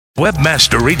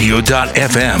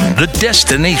WebmasterRadio.fm, the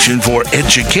destination for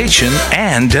education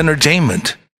and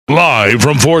entertainment. Live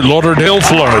from Fort Lauderdale,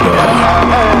 Florida,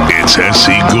 it's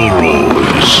SC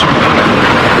Gurus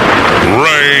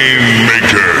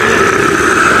Rainmaker.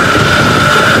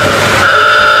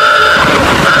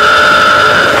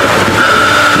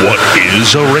 What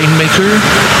is a rainmaker?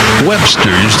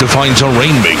 Webster's defines a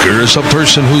rainmaker as a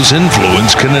person whose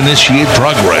influence can initiate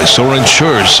progress or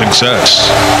ensure success.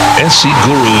 SC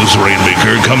Guru's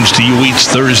Rainmaker comes to you each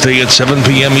Thursday at 7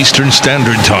 p.m. Eastern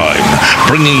Standard Time,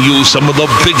 bringing you some of the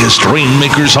biggest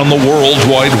rainmakers on the World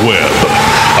Wide Web.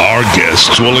 Our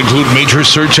guests will include major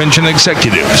search engine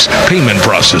executives, payment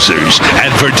processors,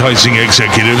 advertising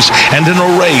executives, and an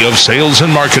array of sales and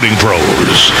marketing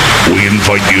pros. We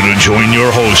invite you to join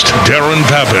your host, Darren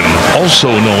Papin,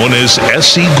 also known as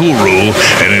SC Guru,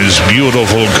 and his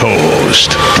beautiful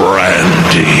co-host,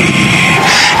 Brandy.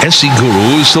 SC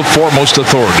Guru is the foremost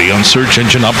authority on search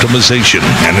engine optimization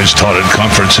and is taught at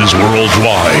conferences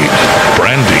worldwide.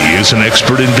 Brandy is an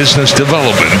expert in business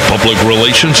development, public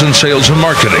relations, and sales and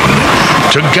marketing.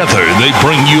 Together, they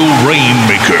bring you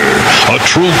Rainmaker, a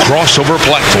true crossover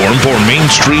platform for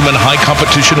mainstream and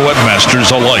high-competition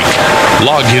webmasters alike.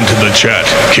 Log into the chat,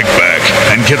 kick back,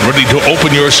 and get ready to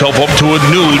open yourself up to a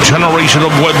new generation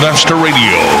of Webmaster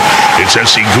Radio. It's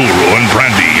SC Guru and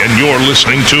Brandy, and you're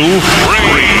listening to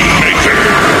Rainmaker.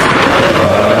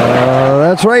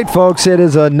 That's right, folks. It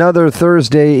is another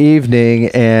Thursday evening,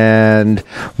 and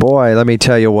boy, let me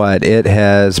tell you what, it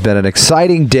has been an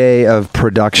exciting day of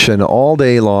production all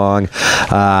day long.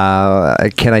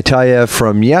 Can I tell you,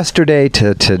 from yesterday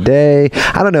to today,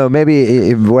 I don't know,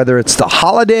 maybe whether it's the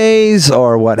holidays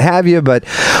or what have you, but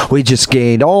we just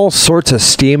gained all sorts of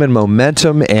steam and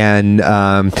momentum, and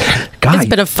it's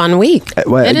been a fun week.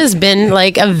 It has been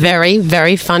like a very,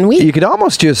 very fun week. You could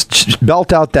almost just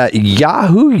belt out that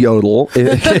Yahoo yodel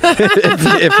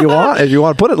if you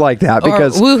want to put it like that,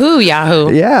 because or woohoo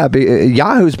Yahoo. Yeah,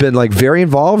 Yahoo's been like very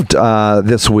involved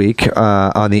this week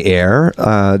on the air.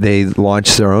 They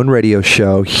launched their own radio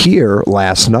show here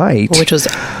last night, which was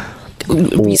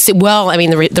well. I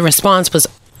mean, the response was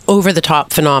over the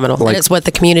top phenomenal. And it's what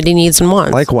the community needs and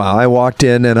wants. Like, wow, I walked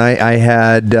in and I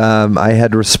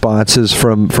had responses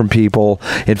from people.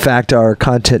 In fact, our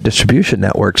content distribution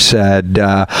network said,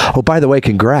 oh, by the way,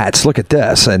 congrats, look at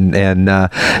this. And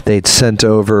they'd sent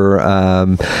over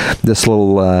this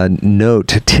little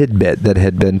note, tidbit that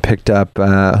had been picked up.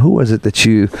 Who was it that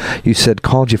you said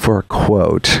called you for a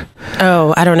quote?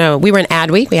 Oh, I don't know. We were in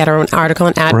Adweek. We had our own article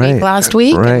in Adweek last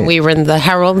week. Right. And we were in the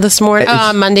Herald this morning,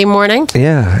 Monday morning.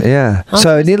 Yeah.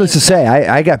 So needless to say,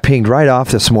 I got pinged right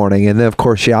off this morning. And then, of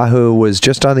course, Yahoo was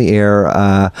just on the air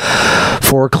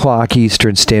 4 o'clock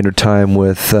Eastern Standard Time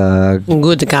with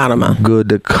Good Karma,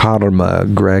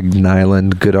 Greg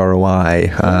Nyland, Good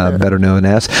ROI, better known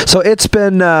as. So it's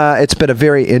been a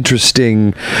very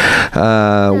interesting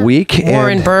week.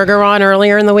 Warren Berger on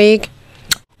earlier in the week.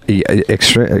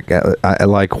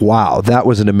 Like, wow, that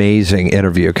was an amazing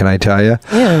interview, can I tell you?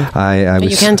 Yeah.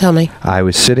 You can tell me. I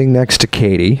was sitting next to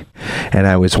Katie, and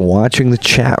I was watching the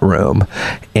chat room,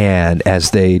 and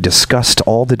as they discussed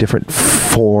all the different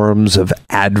forms of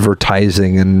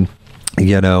advertising and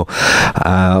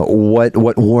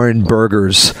what Warren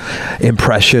Berger's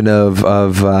impression of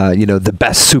the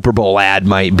best Super Bowl ad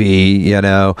might be. It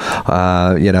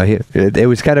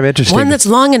was kind of interesting. One that's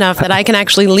long enough that I can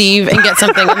actually leave and get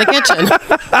something in the kitchen.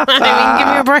 I mean, give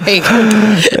me a break.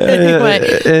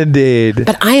 Anyway. Indeed.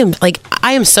 But I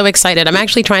am so excited. I'm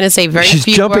actually trying to say very few words.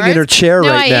 She's jumping in her chair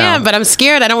right now. I am, but I'm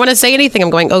scared. I don't want to say anything. I'm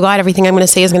going, oh God, everything I'm going to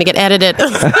say is going to get edited.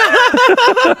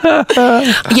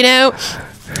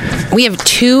 We have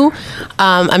two,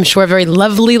 I'm sure, very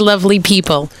lovely, lovely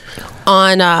people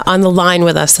on the line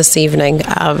with us this evening.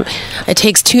 It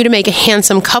takes two to make a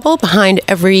handsome couple. Behind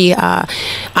every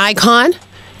icon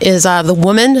is the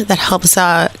woman that helps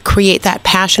create that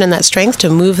passion and that strength to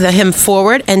move him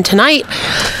forward. And tonight,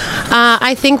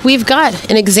 I think we've got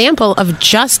an example of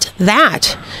just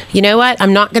that. You know what?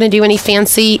 I'm not going to do any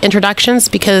fancy introductions,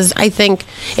 because I think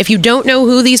if you don't know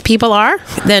who these people are,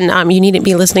 then you needn't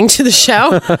be listening to the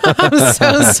show. I'm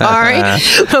so sorry.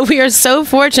 But we are so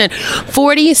fortunate.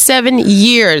 47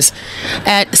 years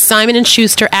at Simon &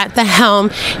 Schuster at the helm.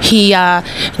 He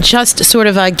just sort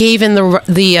of gave in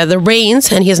the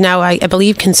reins, and he is now, I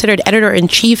believe, considered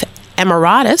editor-in-chief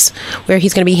Emeritus, where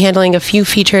he's going to be handling a few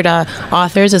featured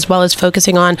authors, as well as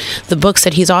focusing on the books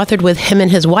that he's authored with him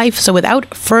and his wife. So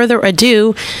without further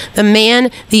ado, the man,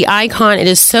 the icon, it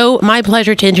is so my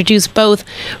pleasure to introduce both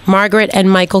Margaret and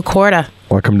Michael Korda.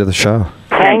 Welcome to the show.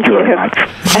 Thank you. much.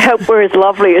 I hope we're as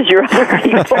lovely as your other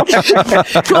people.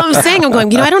 Well, I'm saying, I'm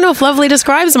going, I don't know if lovely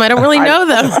describes them. I don't really know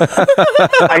them.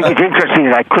 It's interesting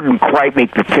that I couldn't quite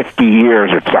make the 50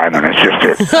 years at Simon. It's just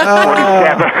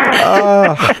 47.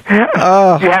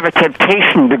 You have a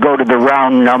temptation to go to the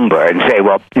round number and say,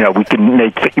 well, we can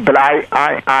make 50. But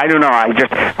I don't know.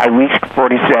 I reached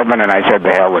 47 and I said,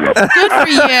 the hell with it. Good for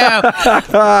you.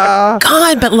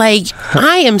 God, but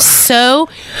I am so,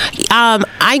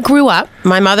 I grew up,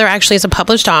 my mother actually is a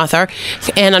published author,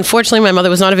 and unfortunately my mother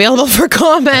was not available for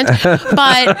comment,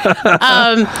 but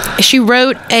she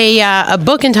wrote a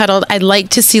book entitled I'd Like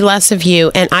to See Less of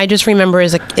You, and I just remember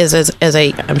as a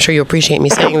I'm sure you appreciate me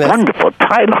saying this. Wonderful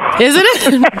title. Isn't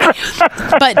it?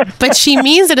 but she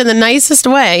means it in the nicest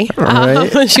way.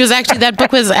 Right. She was actually, that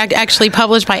book was actually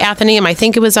published by Athenaeum. I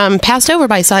think it was passed over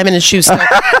by Simon & Schuster.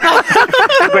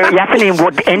 Athenaeum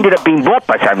ended up being bought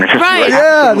by Simon & Schuster. Right.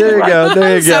 Yeah, there you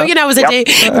go. So, it was a day.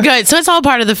 Good. So it's all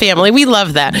part of the family. We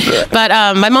love that. But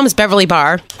my mom's Beverly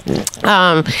Barr.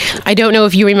 I don't know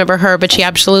if you remember her, but she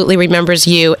absolutely remembers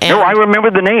you. And No, I remember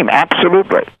the name.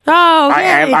 Absolutely. Oh,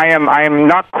 yay. I am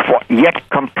not yet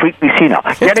completely senile.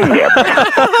 Getting there.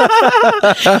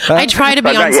 I try to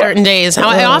be on certain days.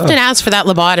 I often ask for that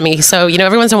lobotomy. So,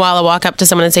 every once in a while I walk up to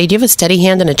someone and say, do you have a steady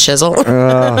hand and a chisel?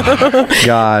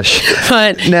 Gosh.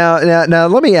 But Now,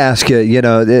 let me ask you.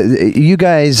 You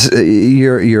guys,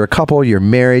 you're a couple. You're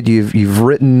married. You've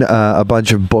written a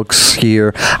bunch of books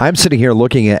here. I'm sitting here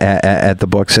looking at the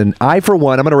books, and I, for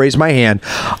one, I'm going to raise my hand.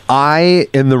 I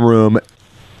in the room.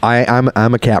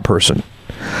 I'm a cat person.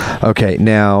 Okay,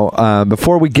 now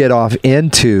before we get off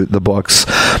into the books,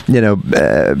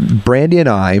 Brandy and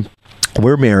I,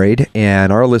 we're married,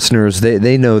 and our listeners,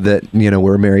 they know that,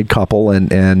 we're a married couple,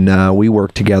 and we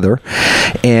work together,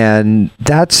 and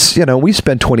that's, we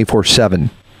spend 24/7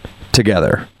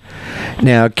 together.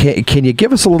 Now, can you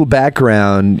give us a little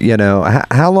background?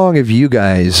 How long have you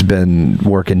guys been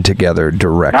working together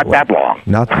directly? Not that long.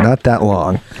 Not that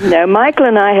long. No, Michael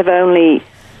and I have only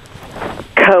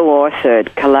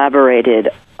co-authored, collaborated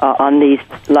on these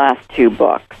last two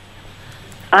books.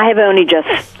 I have only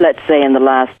just, let's say, in the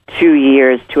last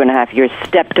 2.5 years,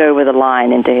 stepped over the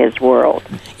line into his world.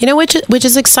 Which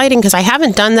is exciting, because I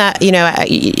haven't done that.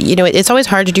 It's always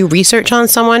hard to do research on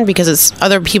someone because it's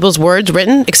other people's words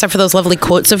written, except for those lovely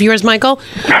quotes of yours, Michael,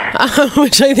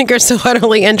 which I think are so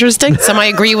utterly interesting. Some I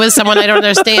agree with, someone I don't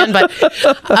understand, but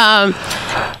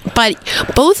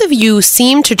both of you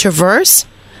seem to traverse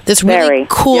this really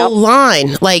cool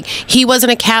line. Like, he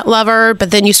wasn't a cat lover, but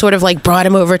then you sort of brought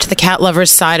him over to the cat lover's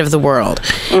side of the world.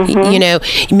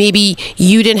 Mm-hmm. Maybe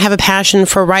you didn't have a passion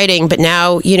for writing, but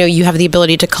now, you have the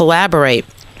ability to collaborate.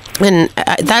 And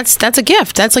that's a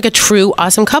gift. That's like a true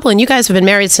awesome couple. And you guys have been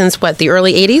married since, the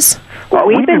early 80s? Well,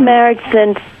 we've been married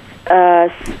since...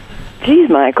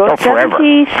 Michael. Forever.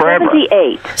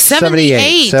 78.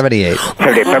 78.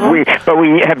 But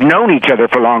we have known each other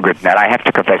for longer than that. I have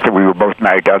to confess that we were both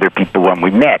married to other people when we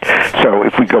met. So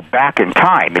if we go back in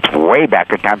time, it's way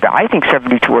back in time. I think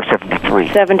 72 or 73.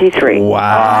 73.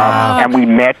 Wow. And we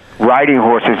met riding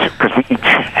horses, because we each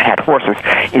had horses,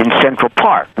 in Central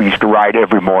Park. We used to ride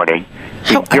every morning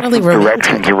in different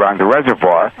directions around the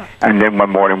reservoir. And then one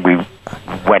morning we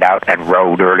went out and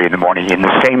rode early in the morning in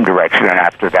the same direction, and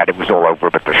after that it was all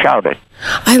over but the shouting.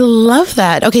 I love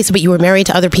that. Okay, but you were married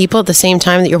to other people at the same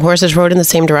time that your horses rode in the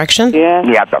same direction? Yeah.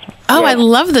 I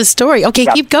love this story. Okay,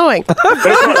 keep going.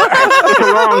 It's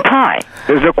a long time.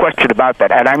 There's no question about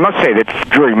that. And I must say that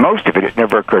during most of it, it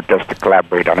never occurred to us to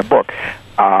collaborate on a book,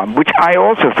 which I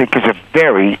also think is a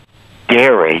very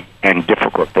daring and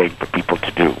difficult thing for people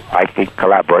to do. I think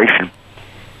collaboration,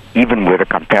 even with a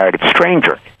comparative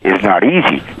stranger, is not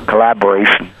easy.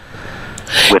 Collaboration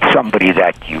with somebody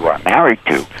that you are married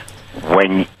to,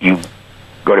 when you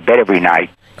go to bed every night,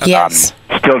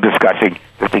 still discussing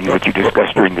the things that you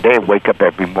discussed during the day, wake up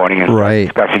every morning and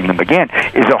discussing them again,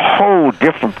 is a whole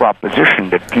different proposition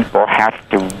that people have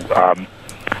to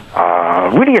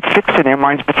really get fixed in their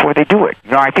minds before they do it.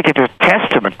 I think it's a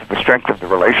testament to the strength of the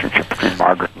relationship between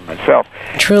Margaret and myself.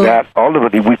 Truly. That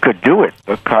ultimately we could do it,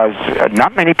 because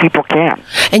not many people can.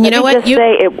 And you know what?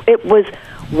 It was...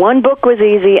 One book was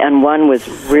easy and one was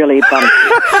really bumpy.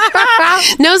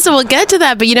 No, so we'll get to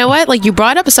that. But you know what? You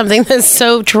brought up something that's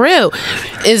so true,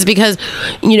 is because,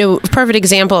 perfect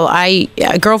example, a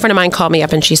girlfriend of mine called me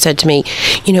up and she said to me,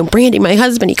 Brandy, my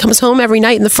husband, he comes home every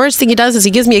night and the first thing he does is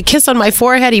he gives me a kiss on my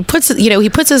forehead. He puts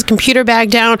his computer bag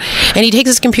down and he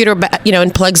takes his computer back,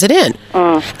 and plugs it in.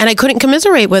 And I couldn't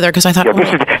commiserate with her because I thought,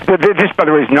 this, by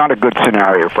the way, is not a good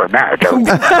scenario for a marriage.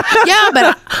 Yeah,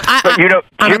 but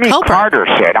Jimmy Carter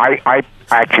said, I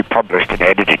I actually published and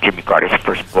edited Jimmy Carter's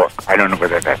first book. I don't know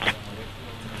whether that's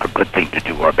a good thing to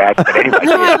do or bad, but anyway.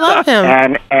 No, I love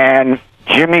him. And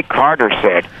Jimmy Carter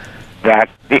said that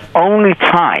the only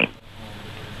time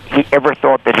he ever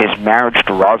thought that his marriage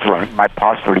to Rosalind might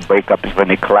possibly break up is when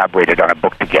they collaborated on a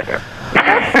book together.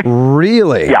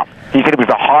 Really? Yeah. He said it was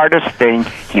the hardest thing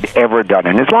he'd ever done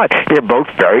in his life. They're both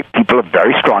people of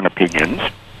very strong opinions,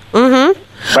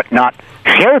 but not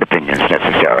shared opinions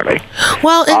necessarily.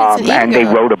 Well, and, it's an and ego.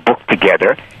 they wrote a book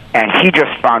together, and he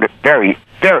just found it very,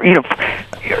 very,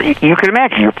 you can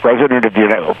imagine you're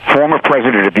former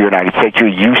president of the United States, you're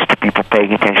used to people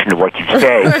paying attention to what you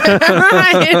say.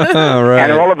 Right. Right.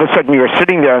 And all of a sudden you're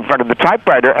sitting there in front of the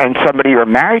typewriter and somebody you're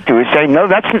married to is saying, no,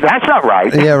 that's not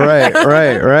right. Yeah, right.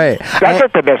 That's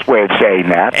not the best way of saying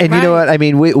that. And you know what? I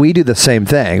mean, we do the same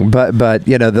thing, but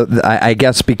I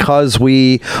guess because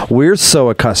we're so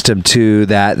accustomed to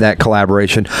that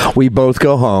collaboration, we both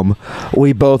go home,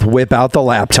 we both whip out the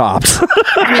laptops.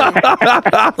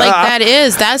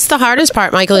 That's the hardest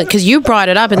part, Michael, because you brought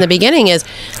it up in the beginning is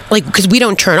like, because we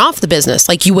don't turn off the business.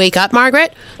 Like you wake up,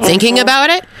 Margaret, thinking about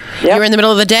it. Yep. You're in the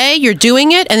middle of the day, you're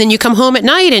doing it, and then you come home at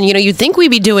night and, you think we'd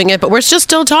be doing it, but we're just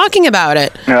still talking about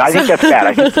it. No, I think that's bad.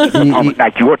 I think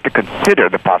like you ought to consider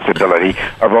the possibility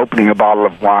of opening a bottle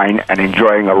of wine and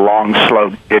enjoying a long,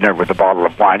 slow dinner with a bottle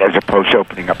of wine as opposed to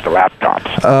opening up the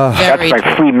laptops. That's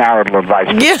my free marital advice.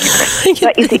 Yeah.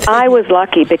 But you see, I was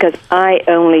lucky because I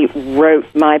only wrote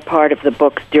my part of the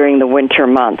books during the winter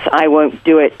months. I won't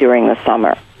do it during the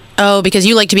summer. Oh, because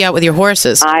you like to be out with your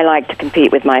horses. I like to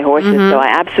compete with my horses, so I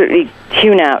absolutely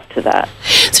tune out to that.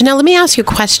 So now let me ask you a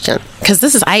question, because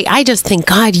this is I just think,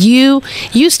 God, you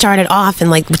started off in,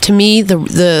 like, to me,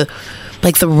 the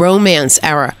romance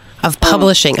era of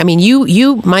publishing. I mean,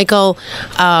 you Michael,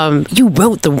 you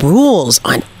wrote the rules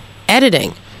on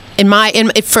editing.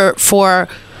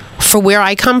 For where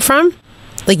I come from,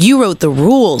 like, you wrote the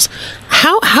rules.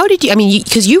 How did you? I mean,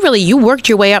 because you worked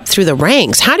your way up through the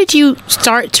ranks. How did you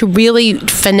start to really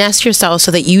finesse yourself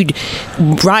so that you'd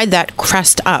ride that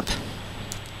crest up?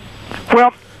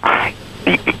 Well,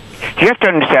 you have to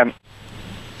understand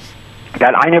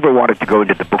that I never wanted to go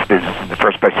into the book business in the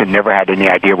first place and never had any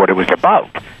idea what it was about.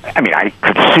 I mean, I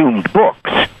consumed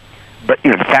books. But,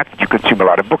 the fact that you consume a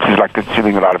lot of books is like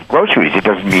consuming a lot of groceries. It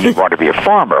doesn't mean you want to be a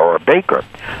farmer or a baker.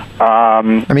 I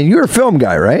mean, you're a film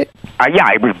guy, right? Yeah,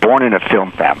 I was born in a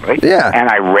film family. Yeah. And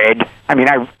I read. I mean,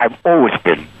 I've always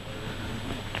been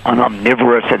an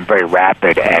omnivorous and very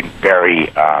rapid and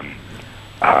very,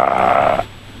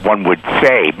 one would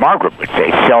say, Margaret would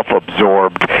say,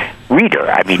 self-absorbed reader.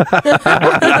 I mean,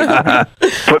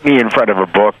 put me in front of a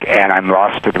book and I'm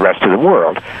lost to the rest of the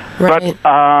world. Right.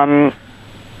 But,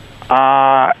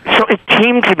 so it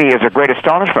came to me as a great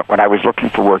astonishment when I was looking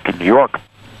for work in New York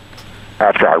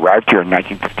after I arrived here in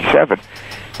 1957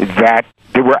 that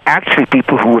there were actually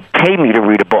people who would pay me to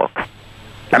read a book.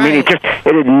 I mean, it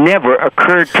had never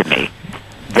occurred to me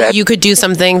that you could do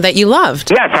something that you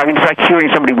loved. Yes, I mean, it's like hearing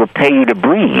somebody would pay you to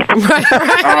breathe. Right.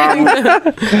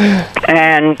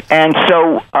 And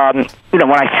so, when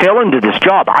I fell into this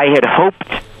job, I had hoped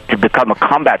to become a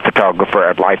combat photographer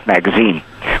at Life magazine,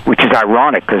 which is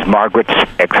ironic because Margaret's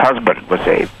ex-husband was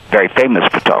a very famous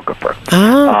photographer.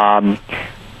 Oh.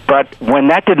 But when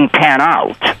that didn't pan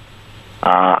out,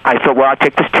 I thought, well, I'll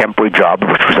take this temporary job,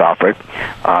 which was offered,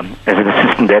 as an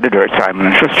assistant editor at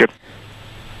Simon & Schuster,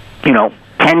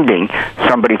 pending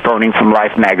somebody phoning from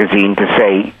Life magazine to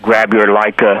say, grab your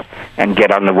Leica and get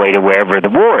on the way to wherever the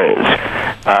war is,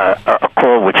 a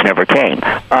call which never came.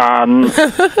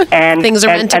 And things are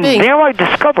meant to be. And there I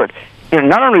discovered,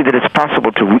 not only that it's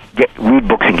possible to read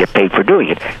books and get paid for doing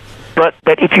it, but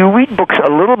that if you read books a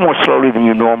little more slowly than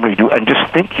you normally do and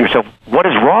just think to yourself, what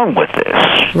is wrong with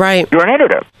this? Right. You're an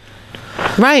editor.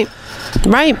 Right.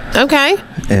 Okay.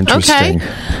 Interesting.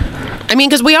 Okay. I mean,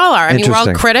 because we all are. I mean, we're all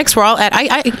Interesting. critics. We're all.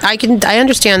 I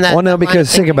understand that. Well, no, because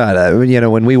think about it.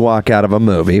 When we walk out of a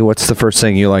movie, what's the first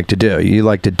thing you like to do? You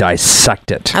like to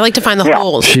dissect it. I like to find the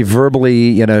holes. She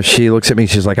verbally, she looks at me.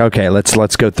 She's like, "Okay,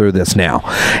 let's go through this now,"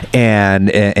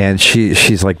 and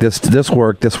she's like, "This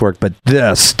worked, but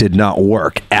this did not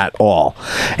work at all."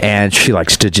 And she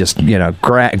likes to just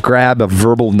grab a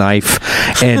verbal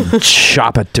knife and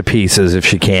chop it to pieces if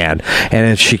she can.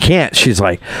 And if she can't, she's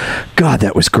like, "God,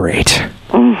 that was great.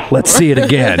 Let's see it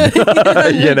again."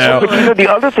 But the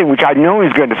other thing, which I know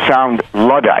is going to sound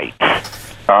Luddite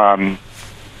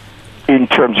in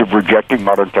terms of rejecting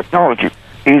modern technology,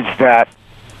 is that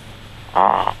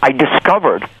I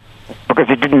discovered, because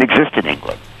it didn't exist in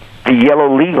England, the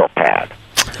yellow legal pad.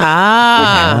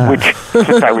 Which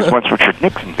since I was once Richard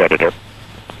Nixon's editor,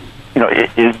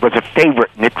 it was a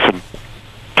favorite Nixon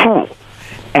tool.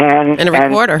 And a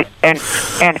recorder. And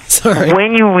Sorry.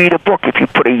 when you read a book, if you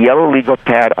put a yellow legal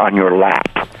pad on your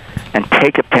lap and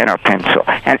take a pen or pencil,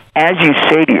 and as you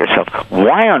say to yourself,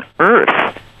 why on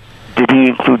earth did he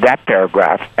include that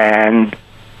paragraph? And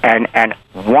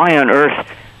why on earth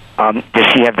does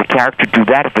she have the character do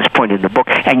that at this point in the book?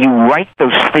 And you write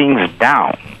those things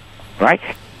down, right?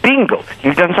 Bingo!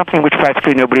 You've done something which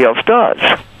practically nobody else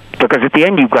does. Because at the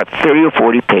end, you've got 30 or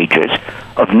 40 pages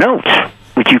of notes,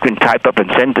 which you can type up and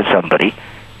send to somebody,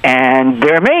 and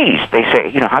they're amazed. They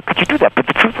say, how could you do that? But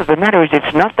the truth of the matter is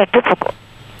it's not that difficult.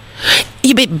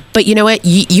 Yeah, but you know what?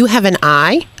 You have an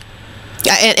eye.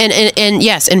 And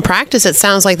yes, in practice, it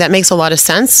sounds like that makes a lot of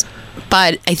sense.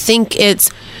 But I think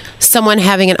it's someone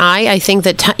having an eye. I think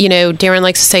that, Darren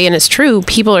likes to say, and it's true,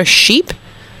 people are sheep.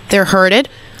 They're herded.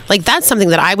 Like, that's something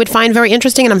that I would find very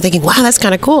interesting. And I'm thinking, wow, that's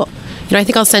kind of cool. I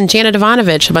think I'll send Janet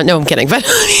Ivanovich. No, I'm kidding. But,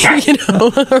 I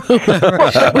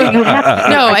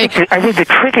think the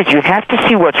trick is you have to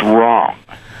see what's wrong.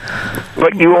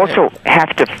 But you also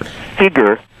have to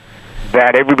figure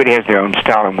that everybody has their own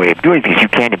style and way of doing things. You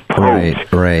can't impose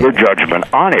your judgment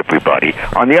on everybody.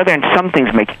 On the other hand, some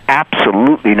things make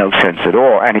absolutely no sense at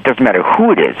all, and it doesn't matter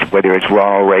who it is, whether it's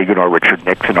Ronald Reagan or Richard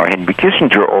Nixon or Henry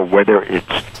Kissinger, or whether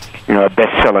it's a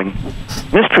best-selling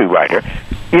mystery writer.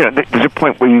 There's a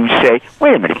point where you say,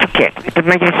 wait a minute, it doesn't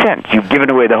make any sense. You've given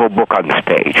away the whole book on this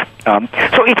page.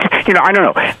 So it's, I don't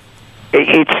know.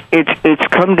 It's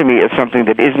come to me as something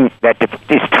that isn't that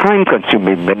difficult. It's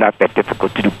time-consuming, but not that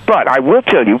difficult to do. But I will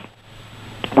tell you,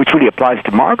 which really applies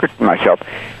to Margaret and myself,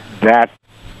 that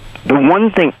the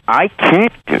one thing I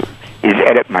can't do is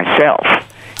edit myself.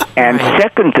 And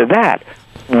second to that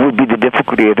would be the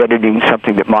difficulty of editing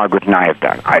something that Margaret and I have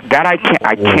done. I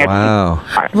can't. Wow.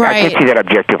 I can't see that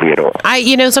objectively at all.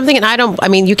 Something,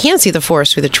 and you can't see the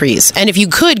forest through the trees. And if you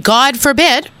could, God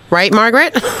forbid, right,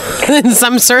 Margaret? In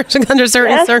some under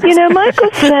certain circumstances.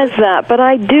 Michael says that, but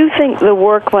I do think the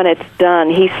work, when it's done,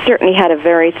 he certainly had a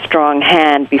very strong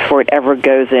hand before it ever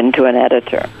goes into an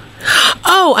editor.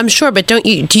 Oh, I'm sure, but do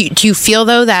you feel,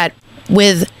 though, that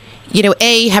with,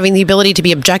 A, having the ability to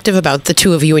be objective about the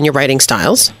two of you and your writing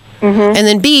styles, and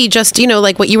then B, just,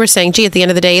 like what you were saying, gee, at the end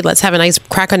of the day, let's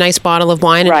crack a nice bottle of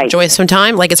wine and enjoy some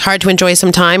time. Like, it's hard to enjoy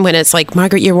some time when it's like,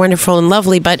 Margaret, you're wonderful and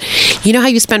lovely, but you know how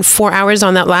you spent 4 hours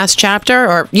on that last chapter,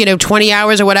 or, 20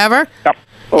 hours or whatever? Yep.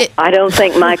 Well, I don't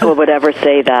think Michael would ever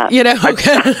say that. I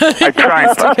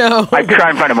try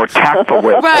and find a more tactful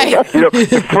way. Right.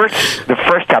 The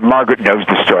first time, Margaret knows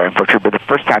the story, unfortunately, but the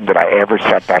first time that I ever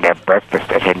sat down to have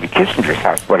breakfast at Henry Kissinger's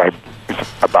house when I was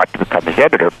about to become his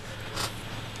editor,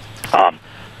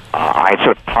 I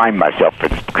sort of primed myself for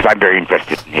this because I'm very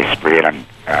interested in history and I'm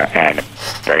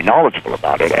very knowledgeable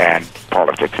about it, and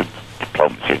politics and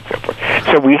diplomacy and so forth.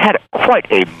 So we had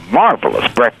quite a marvelous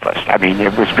breakfast. I mean,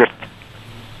 it was just,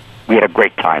 we had a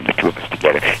great time, the two of us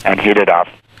together, and hit it off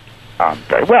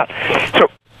very well. So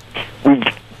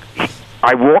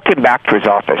I walk him back to his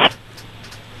office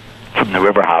from the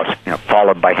River House,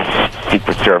 followed by his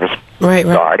Secret Service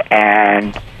guard,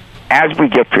 and as we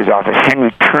get to his office,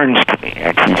 Henry turns to me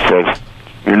and he says,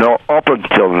 up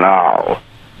until now,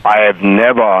 I have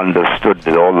never understood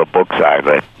that all the books I've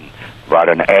written what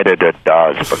an editor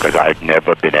does, because I've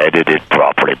never been edited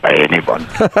properly by anyone.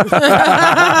 Now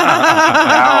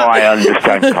I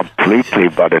understand completely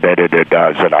what an editor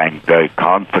does, and I'm very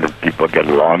confident people get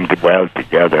along well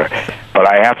together. But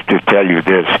I have to tell you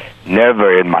this,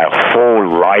 never in my whole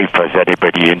life has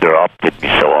anybody interrupted me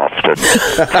so often.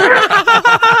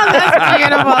 That's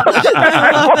beautiful.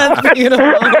 That's beautiful.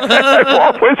 I've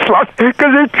always loved it,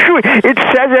 because it's true. It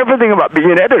says everything about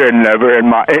being an editor. Never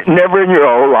in your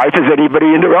whole life has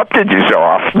anybody interrupted you so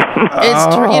often. It's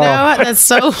true. You know what? That's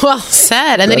so well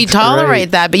said. And then you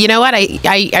tolerate that. But you know what?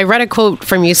 I read a quote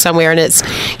from you somewhere, and it's,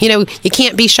 you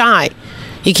can't be shy.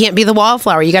 You can't be the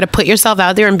wallflower. You got to put yourself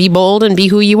out there and be bold and be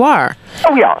who you are.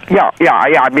 Oh, yeah.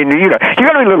 I mean, you got to be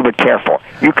a little bit careful.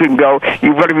 You've got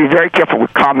to be very careful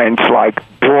with comments like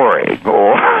boring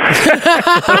or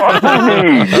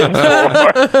need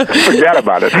or forget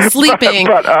about it. Sleeping.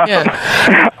 But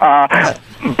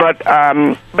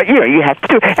you have to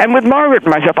do. And with Margaret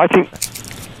and myself, I think,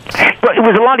 but it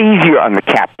was a lot easier on the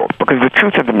cat book, because the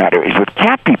truth of the matter is with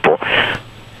cat people,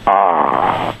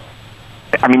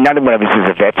 I mean, none of us is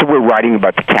a vet, so we're writing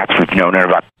about the cats we've known and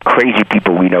about crazy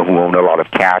people we know who own a lot of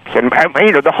cats, and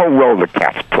the whole role that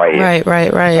cats play.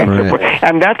 Right.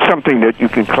 And that's something that you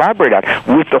can collaborate on.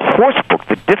 With the horse book,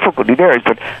 the difficulty there is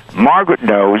that Margaret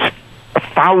knows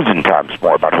 1,000 times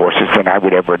more about horses than I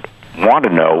would ever want to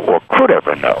know or could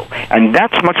ever know. And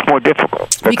that's much more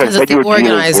difficult. Because it's the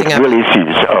organizing of real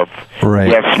issues of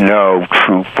yes, no,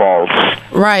 true, false.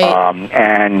 Right.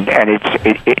 And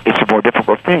it's a more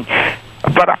difficult thing.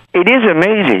 But it is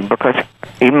amazing because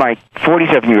in my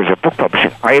 47 years of book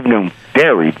publishing, I have known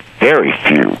very, very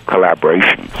few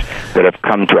collaborations that have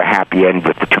come to a happy end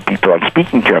with the two people on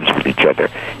speaking terms with each other.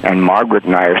 And Margaret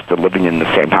and I are still living in the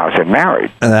same house and married.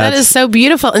 That is so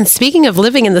beautiful. And speaking of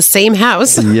living in the same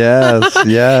house, yes.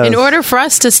 In order for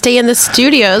us to stay in the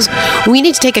studios, we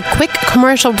need to take a quick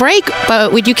commercial break.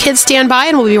 But would you kids stand by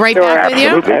and we'll be right back with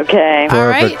you? Okay. All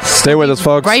right. Stay with us,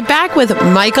 folks. Right back with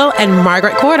Michael and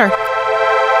Margaret Corder.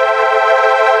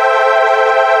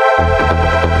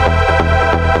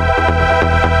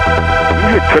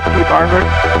 Tripsy, Margaret?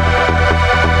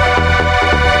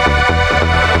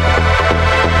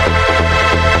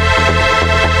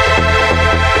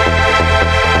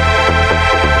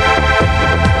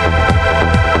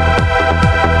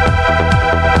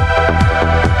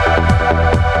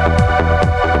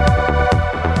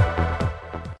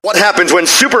 What happens when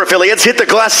super affiliates hit the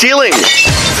glass ceiling?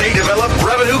 They develop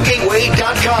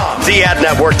RevenueGateway.com, the ad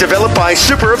network developed by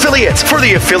super affiliates for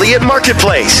the affiliate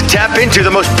marketplace. Tap into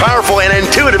the most powerful and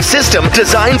intuitive system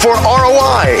designed for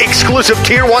ROI, exclusive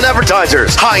Tier 1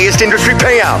 advertisers, highest industry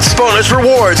payouts, bonus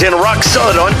rewards, and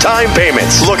rock-solid on-time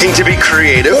payments. Looking to be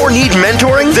creative or need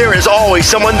mentoring? There is always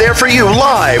someone there for you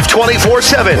live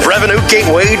 24/7.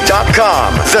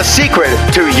 RevenueGateway.com, the secret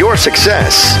to your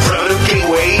success.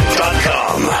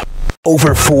 RevenueGateway.com.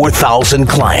 Over 4,000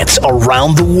 clients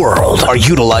around the world are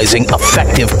utilizing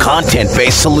effective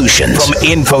content-based solutions from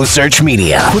InfoSearch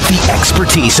Media with the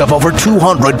expertise of over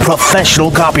 200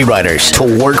 professional copywriters to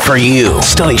work for you.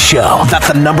 Studies show that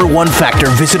the number one factor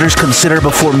visitors consider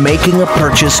before making a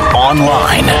purchase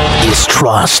online is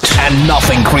trust. And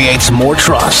nothing creates more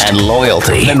trust and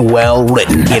loyalty than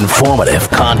well-written, informative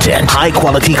content.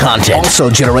 High-quality content also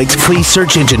generates free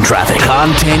search engine traffic.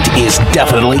 Content is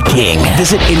definitely king.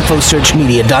 Visit InfoSearchMedia.com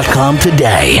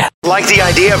today. Like the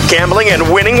idea of gambling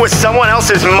and winning with someone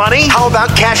else's money? How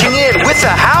about cashing in with a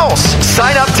house?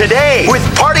 Sign up today with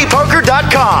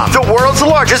PartyPoker.com, the world's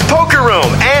largest poker room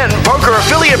and poker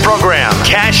affiliate program.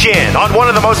 Cash in on one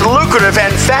of the most lucrative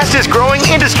and fastest growing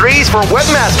industries for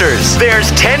webmasters.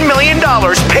 There's $10 million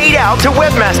paid out to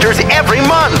webmasters every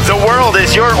month. The world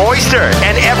is your oyster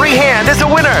and every hand is a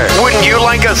winner. Wouldn't you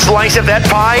like a slice of that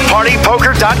pie?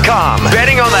 PartyPoker.com.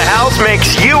 Betting on the house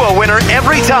makes you a winner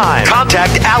every time.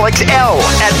 Contact Alex L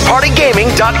at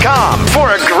PartyGaming.com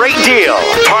for a great deal.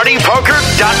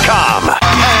 PartyPoker.com.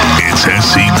 It's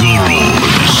SC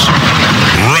Gurus.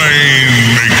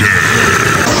 Rainmaker.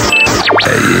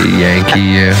 Hey,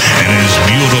 Yankee. And his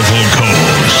beautiful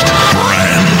co-host,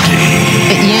 Brandy.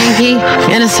 Yankee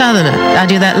and a Southerner. I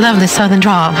do that lovely Southern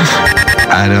drawl.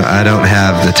 I don't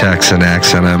have the Texan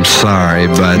accent. I'm sorry,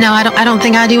 but No, I don't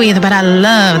think I do either, but I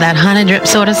love that honey drip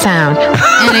sort of sound.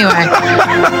 Anyway,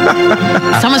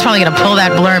 someone's probably going to pull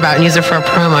that blurb out and use it for a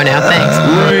promo now. Thanks.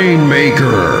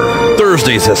 Rainmaker.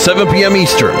 Thursdays at 7 p.m.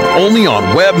 Eastern, only on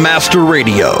Webmaster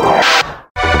Radio.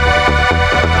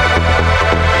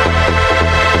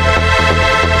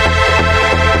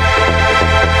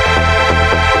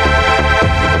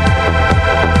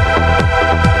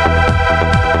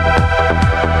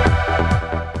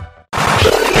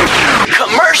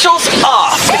 Commercials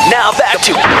off. Now back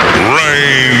to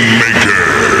Rainmaker.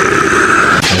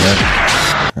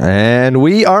 And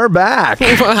we are back.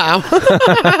 Wow.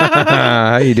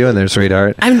 How you doing there,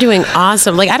 sweetheart? I'm doing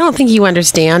awesome. Like, I don't think you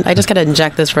understand. I just got to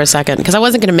inject this for a second because I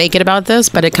wasn't going to make it about this,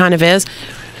 but it kind of is.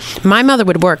 My mother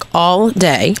would work all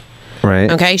day. Right.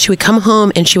 Okay. She would come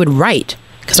home and she would write,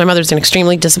 because my mother's an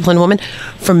extremely disciplined woman,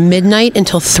 from midnight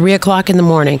until 3 o'clock in the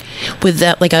morning with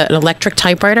that, like an electric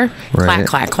typewriter. Right.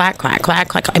 Clack, clack, clack, clack, clack,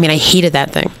 clack. I mean, I hated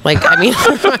that thing. Like, I mean,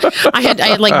 I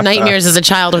had like nightmares as a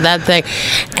child of that thing.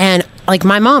 And like,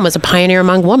 my mom was a pioneer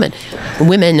among women,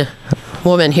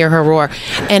 hear her roar.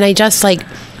 And I just like,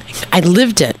 I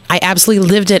lived it. I absolutely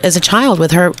lived it as a child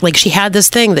with her. Like, she had this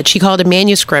thing that she called a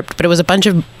manuscript, but it was a bunch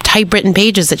of typewritten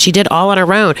pages that she did all on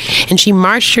her own. And she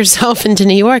marched herself into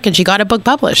New York and she got a book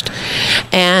published.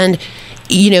 And,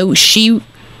 you know, she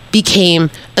became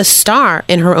a star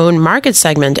in her own market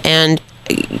segment. And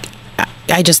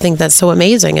I just think that's so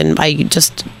amazing. And I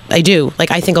do.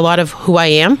 Like, I think a lot of who I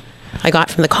am, I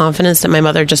got from the confidence that my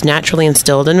mother just naturally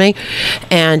instilled in me.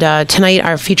 And tonight,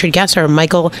 our featured guests are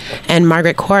Michael and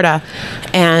Margaret Corder.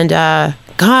 And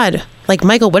God, like,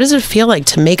 Michael, what does it feel like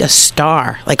to make a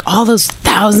star? Like, all those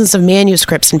thousands of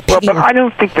manuscripts and Well, but I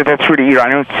don't think that that's really, I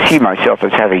don't see myself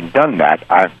as having done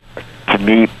that. To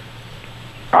me,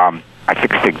 I I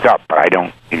fix things up, but I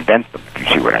don't invent them, if you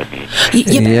see what I mean.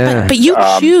 Yeah. But you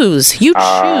choose. You choose.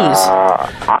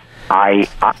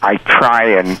 I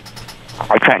try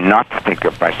not to think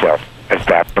of myself as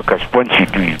that, because once you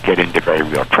do, you get into very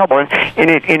real trouble. And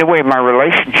in a way, my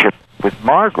relationship with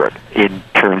Margaret, in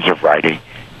terms of writing,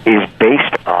 is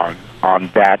based on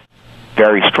that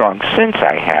very strong sense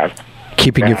I have.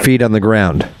 Keeping your feet on the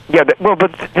ground. Yeah, but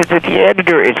the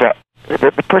editor is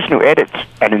the person who edits,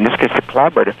 and in this case the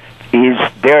collaborator, is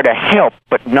there to help,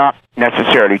 but not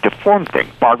necessarily to form things.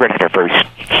 Margaret had very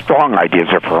strong ideas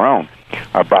of her own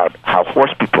about how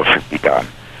horse people should be done,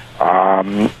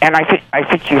 and I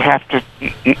think you have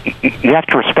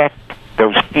to respect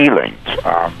those feelings.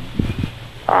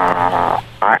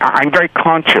 I'm very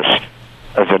conscious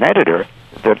as an editor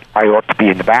that I ought to be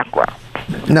in the background.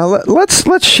 Now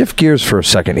let's shift gears for a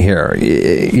second here.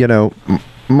 You know,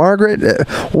 Margaret,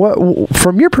 what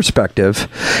from your perspective?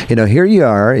 You know, here you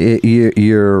are.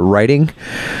 You're writing.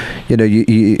 You know,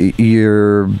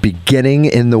 you're beginning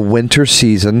in the winter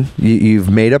season. You've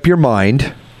made up your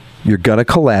mind. You're gonna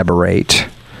collaborate.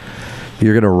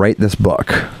 You're gonna write this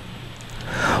book.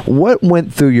 What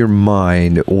went through your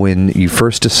mind when you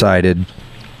first decided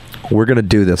we're gonna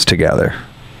do this together?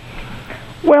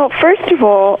 Well, first of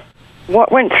all,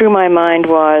 what went through my mind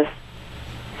was,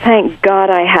 thank God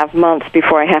I have months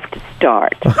before I have to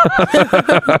start.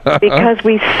 Because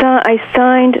I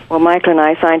signed, well, Michael and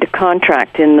I signed a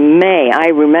contract in May. I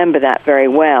remember that very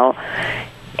well.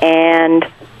 And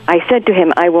I said to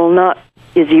him, I will not,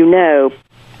 as you know,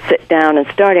 sit down and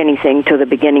start anything till the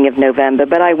beginning of November,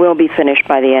 but I will be finished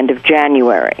by the end of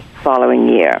January following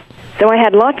year. So I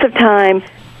had lots of time.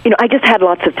 You know, I just had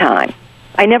lots of time.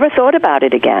 I never thought about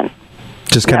it again.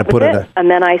 Just kind of put it. And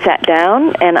then I sat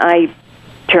down and I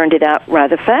turned it out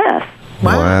rather fast.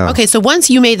 Wow. Okay, so once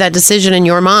you made that decision in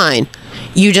your mind,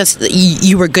 you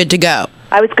were good to go.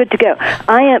 I was good to go.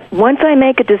 Once I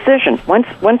make a decision, once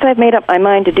I've made up my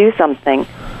mind to do something,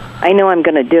 I know I'm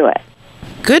going to do it.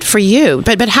 Good for you.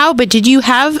 But did you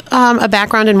have a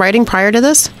background in writing prior to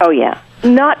this? Oh yeah,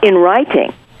 not in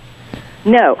writing.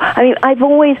 No, I mean I've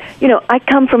always, I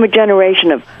come from a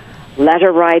generation of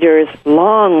letter writers,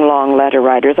 long letter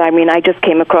writers. I mean, I just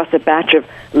came across a batch of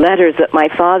letters that my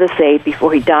father saved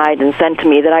before he died and sent to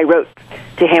me that I wrote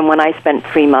to him when I spent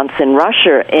 3 months in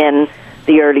Russia in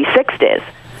the early 60s.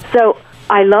 So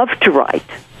I love to write.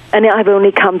 And I've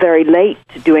only come very late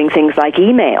to doing things like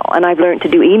email. And I've learned to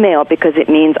do email because it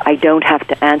means I don't have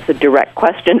to answer direct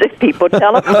questions if people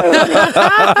telephone me.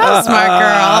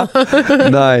 Smart girl.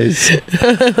 Nice.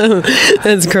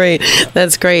 That's great.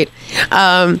 That's great.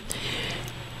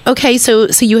 Okay, so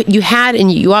you had,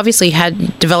 and you obviously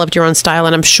had developed your own style,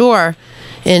 and I'm sure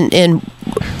in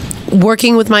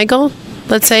working with Michael,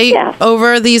 let's say,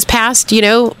 over these past,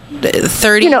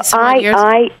 30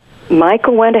 years.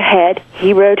 Michael went ahead.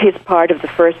 He wrote his part of the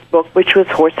first book, which was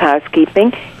Horse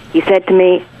Housekeeping. He said to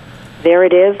me, there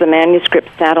it is. The manuscript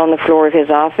sat on the floor of his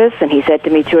office, and he said to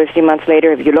me 2 or 3 months later,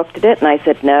 have you looked at it? And I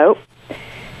said, no.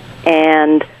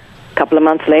 And a couple of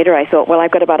months later, I thought, well,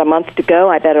 I've got about a month to go.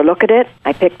 I better look at it.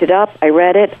 I picked it up. I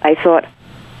read it. I thought,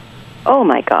 oh,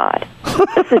 my God,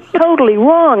 this is totally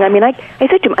wrong. I mean, I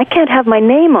said to him, I can't have my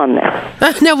name on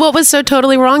this. Now, what was so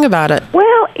totally wrong about it?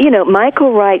 Well,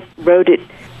 Michael Wright wrote it.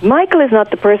 Michael is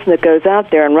not the person that goes out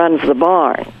there and runs the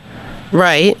barn.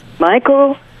 Right.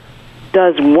 Michael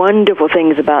does wonderful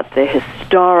things about the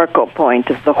historical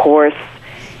point of the horse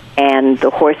and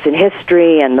the horse in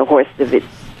history and the horse of its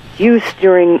use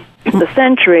during the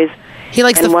centuries. He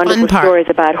likes the wonderful fun part. Stories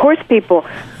about horse people,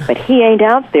 but he ain't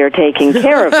out there taking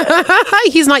care of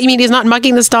it. He's not. You mean he's not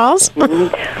mucking the stalls?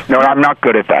 Mm-hmm. No, I'm not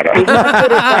good at that. He's not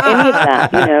good at any of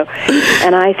that,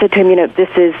 And I said to him,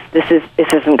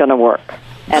 this isn't going to work.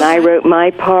 And I wrote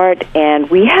my part, and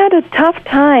we had a tough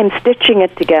time stitching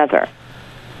it together.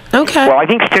 Okay. Well, I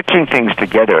think stitching things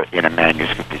together in a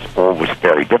manuscript is always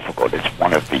very difficult. It's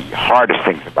one of the hardest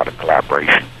things about a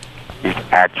collaboration, is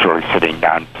actually sitting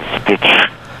down to stitch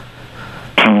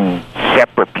two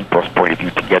separate people's point of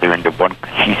view together into one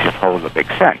cohesive whole that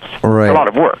makes sense. Right. It's a lot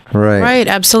of work. Right,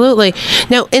 absolutely.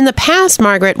 Now, in the past,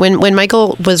 Margaret, when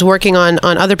Michael was working on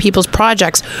other people's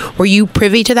projects, were you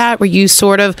privy to that? Were you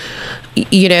sort of,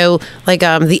 like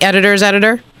the editor's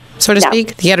editor, so to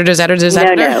speak? The editor's editor's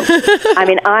editor? No. I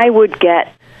mean, I would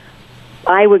get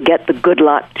the good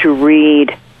luck to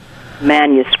read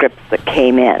manuscripts that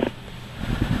came in.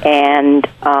 And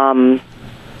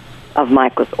of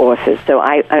Michael's authors. So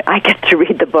I get to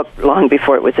read the book long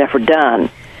before it was ever done.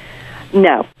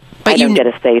 No, I don't get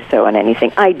a say-so on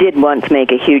anything. I did once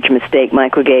make a huge mistake.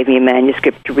 Michael gave me a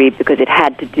manuscript to read because it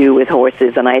had to do with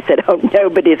horses, and I said, "Oh,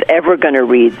 nobody's ever going to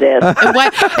read this." And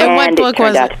what book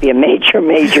was it? Turned out to be a major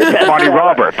bestseller. Monty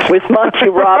Roberts. With Monty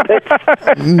Roberts.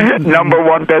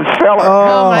 #1 bestseller.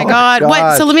 Oh my God!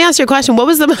 What? So let me ask you a question. What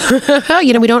was the?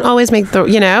 We don't always make the.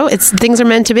 It's things are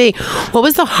meant to be. What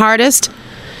was the hardest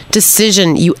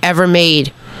decision you ever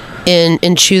made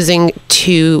in choosing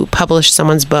to publish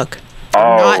someone's book?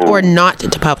 Or not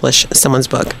to publish someone's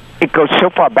book? It goes so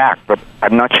far back, but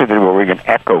I'm not sure that it will ring an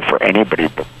echo for anybody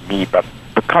but me. But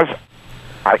because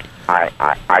I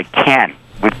can,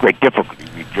 with great difficulty,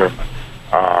 read German,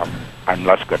 I'm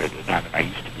less good at it now than I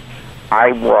used to be.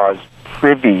 I was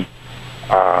privy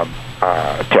to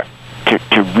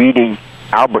reading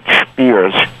Albert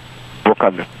Speer's book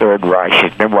on the Third Reich,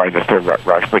 his memoir on the Third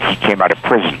Reich, but he came out of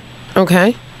prison.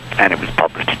 Okay. And it was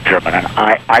published in German, and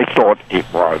I thought it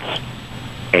was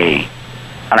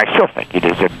and I still think it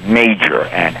is a major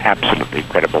and absolutely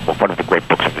incredible book, one of the great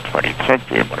books of the 20th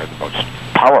century and one of the most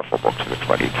powerful books of the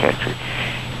 20th century.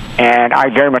 And I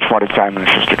very much wanted Simon &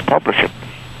 Schuster to publish it,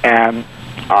 and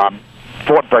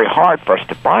fought very hard for us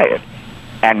to buy it.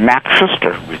 And Max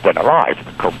Schuster, who was then alive,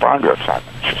 the co-founder of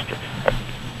Simon & Schuster,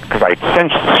 because I had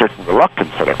sensed a certain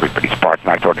reluctance on everybody's part, and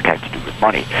I thought it had to do with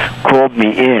money, called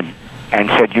me in and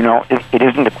said, it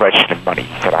isn't a question of money.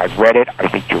 He said, I've read it. I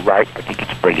think you're right. I think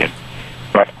it's brilliant.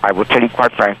 But I will tell you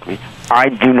quite frankly, I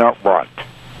do not want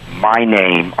my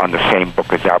name on the same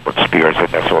book as Albert Speer's, and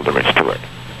that's all there is to it.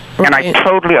 Right. And I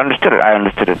totally understood it. I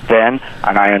understood it then,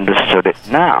 and I understood it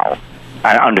now.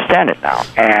 I understand it now,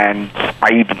 and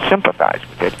I even sympathize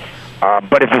with it.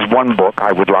 But if there's one book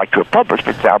I would like to have published,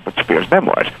 it's Albert Speer's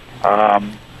memoirs.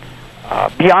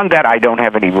 Beyond that, I don't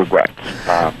have any regrets.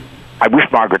 I wish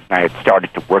Margaret and I had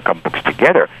started to work on books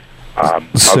together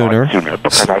sooner,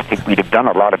 because I think we'd have done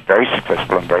a lot of very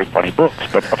successful and very funny books.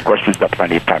 But of course, we've got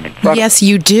plenty of time in front. Yes,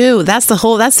 you do. That's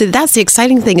the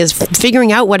exciting thing, is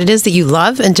figuring out what it is that you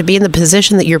love and to be in the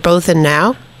position that you're both in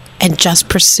now. And just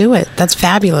pursue it. That's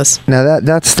fabulous. Now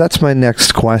that's my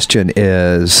next question.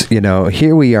 Is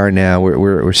here we are now.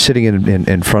 We're sitting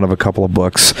in front of a couple of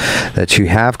books that you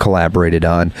have collaborated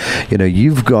on.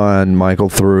 You've gone, Michael,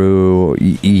 through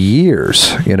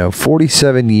years.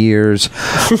 47 years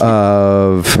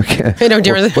of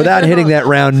without hitting that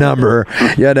round number.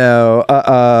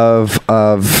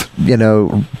 Of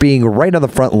being right on the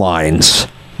front lines.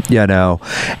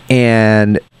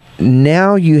 And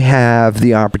now you have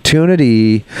the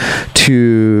opportunity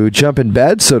to jump in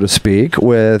bed, so to speak,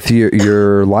 with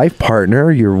your life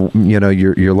partner, your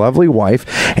lovely wife,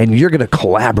 and you're going to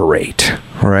collaborate,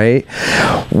 right?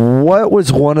 What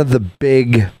was one of the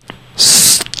big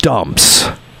stumps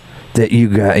that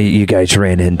you guys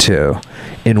ran into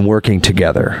in working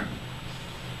together?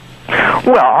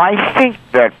 Well, I think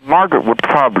that Margaret would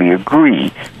probably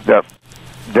agree that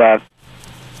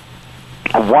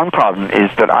one problem is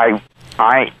that I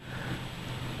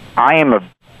am a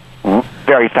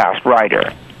very fast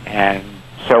writer, and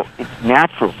so it's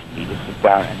natural for me to sit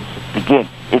down and just begin.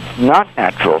 It's not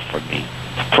natural for me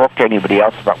to talk to anybody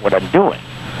else about what I'm doing.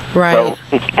 Right. So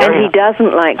and he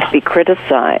doesn't like to be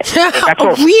criticized.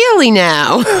 Really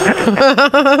now?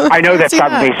 I know that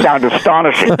may sound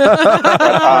astonishing.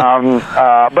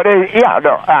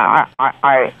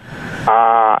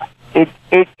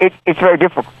 It's very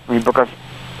difficult for me, because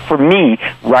for me,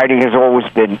 writing has always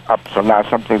been up till now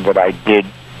something that I did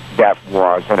that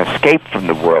was an escape from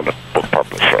the world of book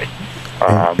publishing.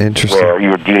 Interesting. Where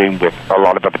you're dealing with a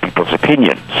lot of other people's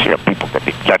opinions. People that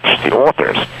that's the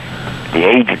authors, the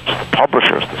agents, the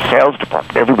publishers, the sales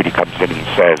department. Everybody comes in and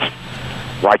says,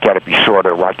 why can't it be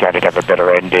shorter? Why can't it have a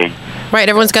better ending? Right,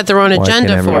 everyone's got their own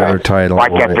agenda for it. Title, why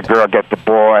can't the girl get the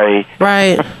boy?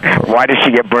 Right. Why does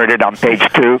she get murdered on page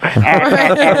 2?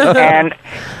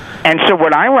 And so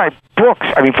when I write books,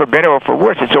 for better or for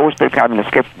worse, it's always been kind of an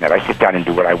escape from that. I sit down and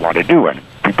do what I want to do, and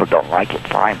people don't like it,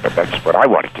 fine, but that's what I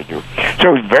wanted to do. So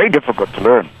it was very difficult to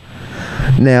learn.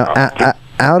 Now,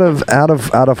 out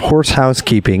of horse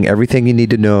housekeeping, everything you need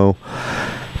to know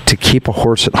to keep a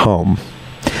horse at home.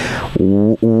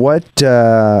 What did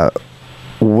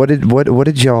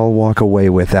y'all walk away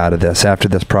with out of this after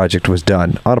this project was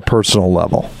done on a personal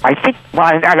level? I think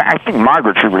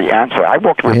Margaret should really answer. I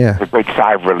walked with a great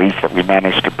sigh of relief that we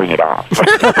managed to bring it off.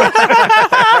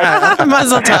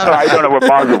 Muzzle top. I don't know what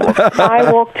Margaret was.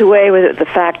 I walked away with the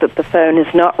fact that the phone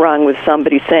has not rung with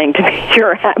somebody saying to me,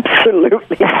 "You're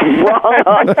absolutely wrong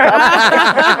on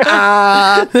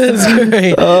something." That's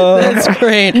great. That's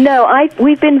great. No,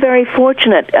 we've been very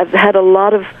fortunate. I've had a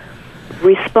lot of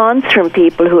response from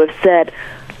people who have said,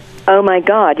 oh my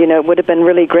God, it would have been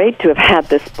really great to have had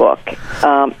this book,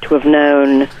 to have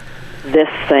known this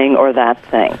thing or that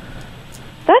thing.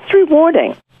 That's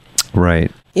rewarding.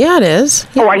 Right. Yeah, it is.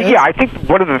 Yeah, I think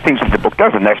one of the things that the book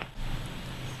does, and that's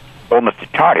almost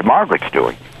entirely Margaret's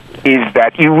doing, is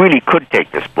that you really could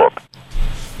take this book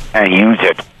and use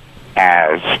it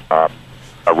as a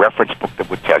reference book that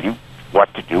would tell you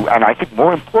what to do, and I think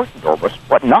more important almost,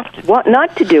 what not to do. What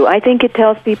not to do. I think it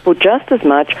tells people just as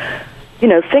much,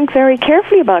 think very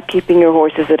carefully about keeping your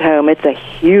horses at home. It's a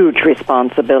huge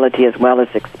responsibility as well as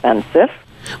expensive.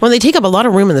 Well, they take up a lot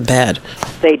of room in the bed.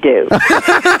 They do. They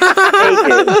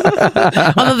do.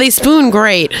 Although they spoon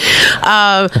great.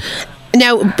 Now,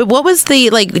 but what was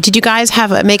did you guys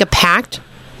make a pact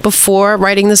before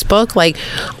writing this book? Like,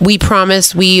 we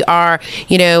promise we are,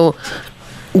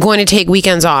 going to take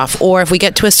weekends off, or if we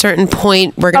get to a certain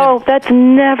point, we're going to... Oh, that's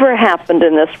never happened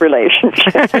in this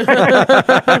relationship.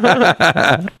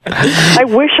 I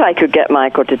wish I could get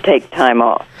Michael to take time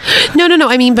off. No.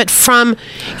 I mean, but from,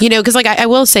 because I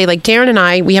will say, Darren and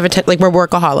I, we have we're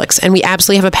workaholics, and we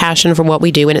absolutely have a passion for what we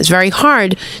do, and it's very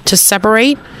hard to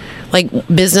separate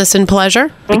business and pleasure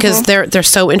because they're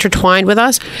so intertwined with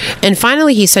us. And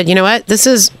finally, he said, "You know what?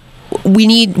 We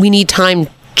need time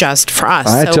just for us."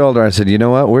 I told her, I said, "You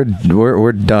know what? We're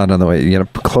done on the way.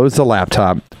 Close the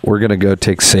laptop. We're gonna go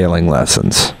take sailing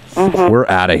lessons. We're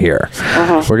out of here.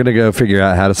 We're gonna go figure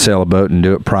out how to sail a boat and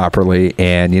do it properly.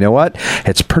 And you know what?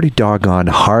 It's pretty doggone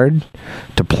hard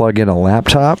to plug in a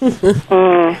laptop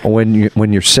when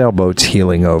your sailboat's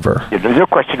heeling over. Yeah, there's no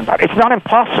question about it. It's not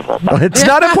impossible. It's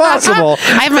not impossible.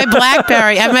 I have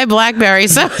my BlackBerry.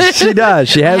 So she does.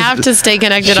 She has. I have to stay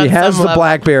connected. She has the level.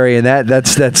 BlackBerry, and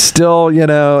that's still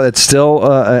it's still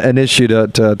an issue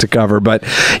to cover. But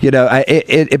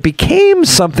it became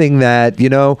something that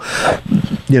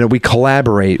we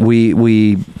collaborate,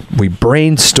 we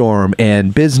brainstorm,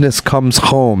 and business comes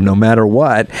home no matter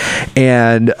what.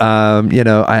 And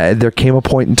there came a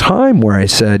point in time where I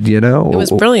said, it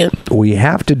was brilliant. We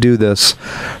have to do this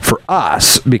for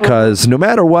us because no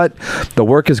matter what, the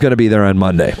work is going to be there on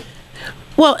Monday.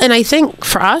 Well, and I think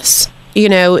for us,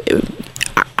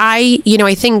 I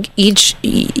think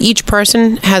each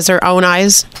person has their own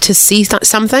eyes to see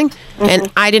something,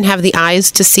 and I didn't have the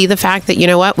eyes to see the fact that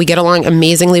we get along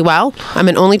amazingly well. I'm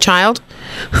an only child.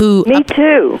 Me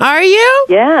too. Are you?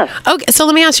 Yes. Okay, so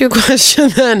let me ask you a question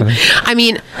then. I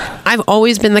mean, I've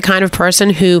always been the kind of person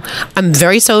who I'm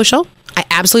very social. I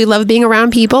absolutely love being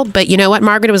around people, but you know what,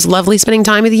 Margaret? It was lovely spending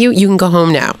time with you. You can go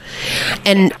home now.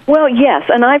 And well, yes,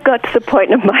 and I've got to the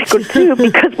point of Michael too,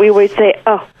 because we always say,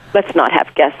 "Oh, let's not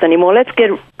have guests anymore. Let's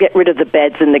get rid of the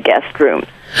beds in the guest rooms."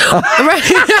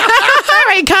 Right. All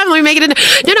right, come. We make it.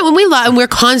 No. When we love, and we're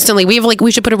constantly, we have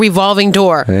we should put a revolving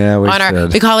door. Yeah, we on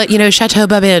should. We call it, Chateau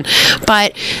Babin.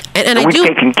 But and I do.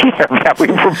 We've taken care of that. We've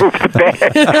removed the bed.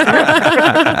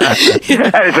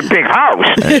 That is a big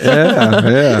house.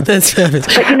 Yeah. That's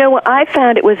But what I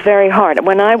found it was very hard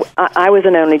when I was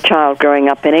an only child growing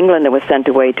up in England and was sent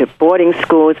away to boarding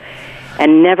schools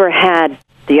and never had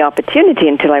the opportunity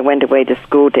until I went away to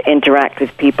school to interact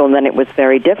with people, and then it was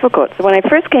very difficult. So when I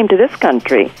first came to this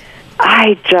country,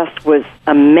 I just was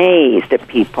amazed at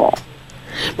people.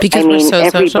 Because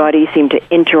everybody seemed to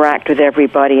interact with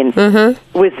everybody, and it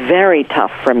was very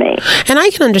tough for me. And I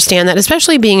can understand that,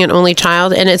 especially being an only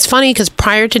child. And it's funny because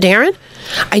prior to Darren,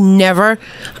 I never,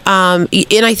 and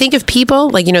I think if people,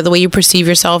 the way you perceive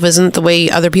yourself isn't the way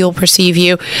other people perceive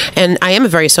you. And I am a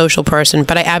very social person,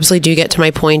 but I absolutely do get to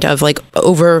my point of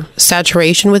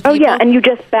oversaturation with people. Oh, yeah, and you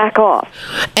just back off.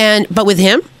 But with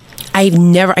him, I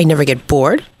never get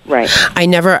bored. Right.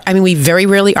 We very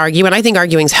rarely argue, and I think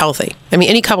arguing's healthy.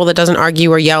 Any couple that doesn't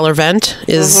argue or yell or vent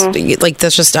is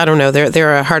that's just, I don't know,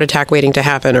 they're a heart attack waiting to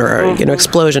happen or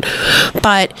explosion.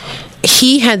 But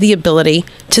he had the ability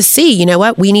to see,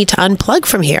 we need to unplug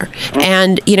from here.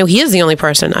 And, he is the only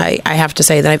person I have to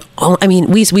say that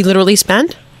we literally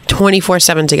spend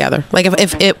 24/7 together.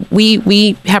 If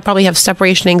we probably have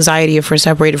separation anxiety if we're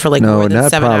separated for more than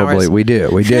 7 hours. We do.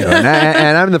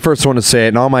 and I'm the first one to say it,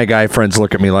 and all my guy friends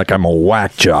look at me like I'm a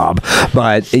whack job.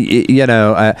 But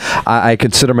I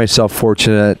consider myself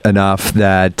fortunate enough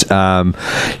that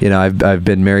I've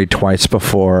been married twice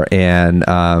before, and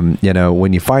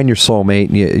when you find your soulmate,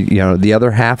 the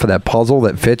other half of that puzzle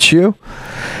that fits you.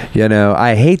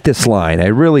 I hate this line. I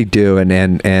really do.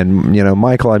 And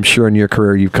Michael, I'm sure in your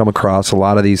career you've come across a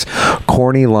lot of these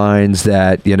corny lines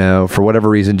that for whatever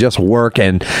reason just work,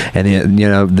 and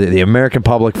the American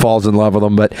public falls in love with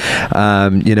them. But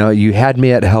you had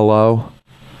me at hello.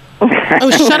 Oh,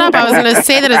 shut up. I was going to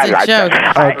say that as a joke.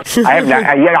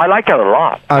 I like that a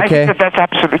lot. Okay. I think that's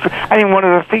absolutely true. I think one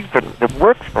of the things that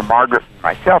works for Margaret and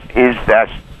myself is that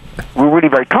we're really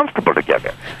very comfortable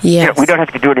together. Yes. We don't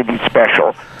have to do anything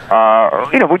special.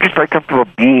 We're just very comfortable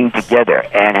being together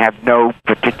and have no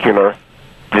particular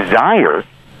desire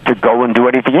to go and do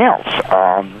anything else.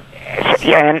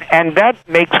 And that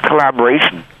makes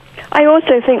collaboration. I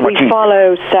also think we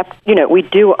follow, we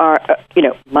do our,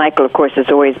 Michael, of course, has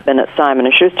always been at Simon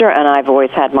 & Schuster, and I've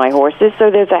always had my horses, so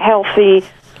there's a healthy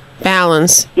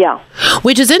balance. Yeah.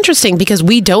 Which is interesting because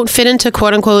we don't fit into,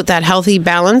 quote unquote, that healthy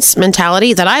balance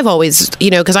mentality that I've always,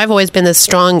 because I've always been this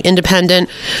strong, independent,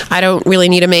 I don't really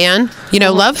need a man.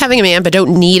 Love having a man, but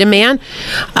don't need a man.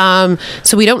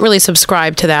 So we don't really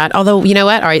subscribe to that. Although, you know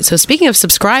what? All right. So speaking of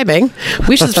subscribing,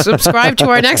 we should subscribe to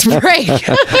our next break.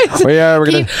 We're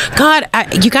going to. God,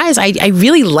 you guys, I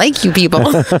really like you people.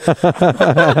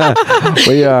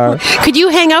 We are. Could you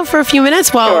hang out for a few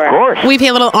minutes while we pay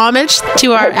a little homage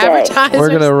to our advertisers? We're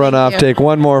going to run off, take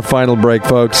one more final break,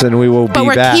 folks, and we will be back.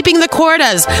 But we're keeping the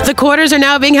quotas. The quarters are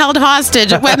now being held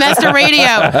hostage at Webmaster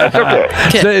Radio.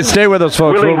 Stay with us,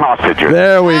 folks. Willing hostages.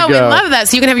 There we go. We love that.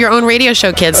 So you can have your own radio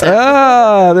show, kids.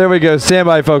 There we go. Stand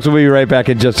by, folks. We'll be right back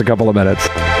in just a couple of minutes.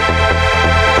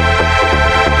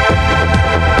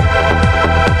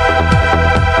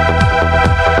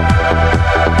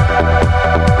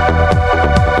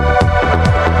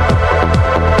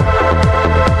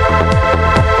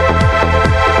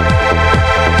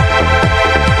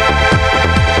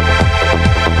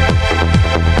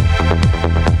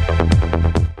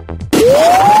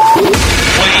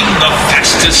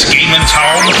 Game in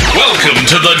town. Welcome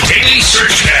to the Daily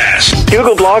Searchcast.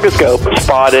 Google Blogoscope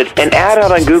spotted an ad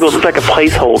out on Google. It looked like a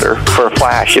placeholder for a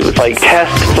flash. It was like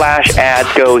test flash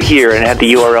ads go here, and it had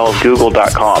the URL of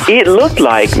google.com. It looked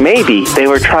like maybe they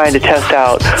were trying to test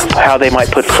out how they might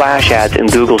put flash ads in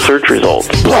Google search results.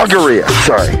 Bloggeria.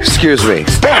 Sorry, excuse me.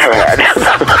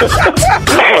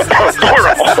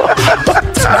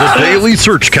 The Daily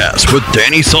Searchcast with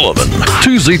Danny Sullivan.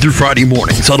 Tuesday through Friday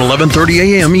mornings at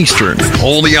 11:30 a.m. Eastern.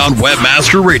 Only on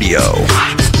Webmaster Radio.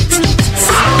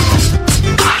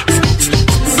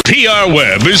 PR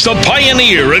Web is the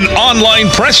pioneer in online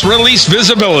press release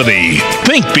visibility.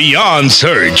 Think beyond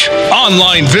search.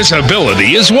 Online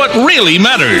visibility is what really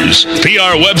matters.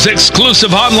 PR Web's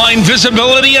exclusive online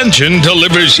visibility engine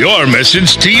delivers your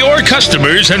message to your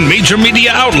customers and major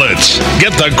media outlets.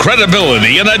 Get the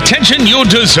credibility and attention you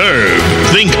deserve.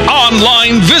 Think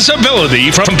online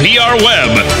visibility from PR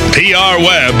Web. PR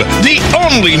Web, the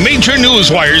only major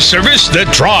newswire service that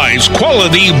drives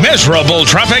quality, measurable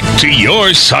traffic to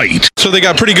your site. So they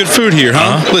got pretty good food here,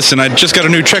 huh? Listen, I just got a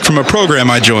new check from a program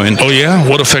I joined. Oh, yeah?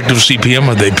 What effective CPM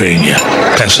are they paying you?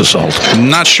 Pass the salt.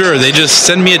 Not sure. They just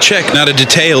send me a check, not a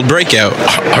detailed breakout.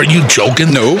 Are you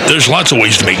joking? No. There's lots of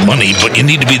ways to make money, but you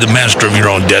need to be the master of your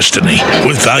own destiny.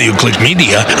 With ValueClick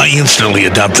Media, I instantly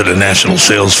adopted a national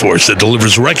sales force that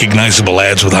delivers recognizable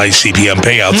ads with high CPM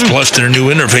payouts. Plus, their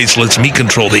new interface lets me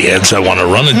control the ads I want to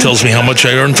run and tells me how much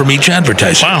I earn from each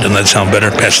advertisement. Wow. Doesn't that sound better?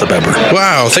 Pass the pepper.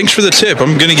 Wow, thanks for the tip.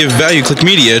 I'm going to give ValueClick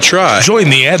Media a try. Join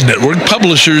the ad network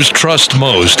publishers trust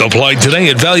most. Apply today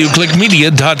at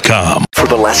ValueClickMedia.com. For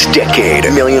the last decade,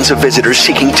 millions of visitors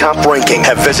seeking top ranking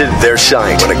have visited their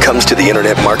site. When it comes to the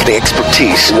internet marketing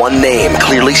expertise, one name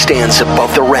clearly stands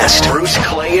above the rest. Bruce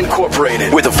Clay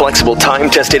Incorporated. With a flexible,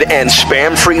 time-tested, and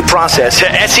spam-free process to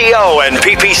SEO and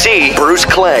PPC, Bruce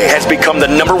Clay has become the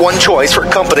 #1 choice for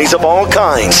companies of all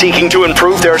kinds seeking to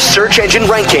improve their search engine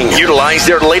ranking. Utilize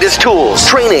their latest tools,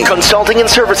 training, consulting, and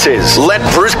services. Let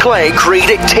Bruce Clay create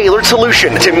a tailored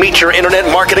solution to meet your internet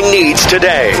marketing needs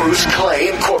today. Bruce Clay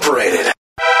Incorporated.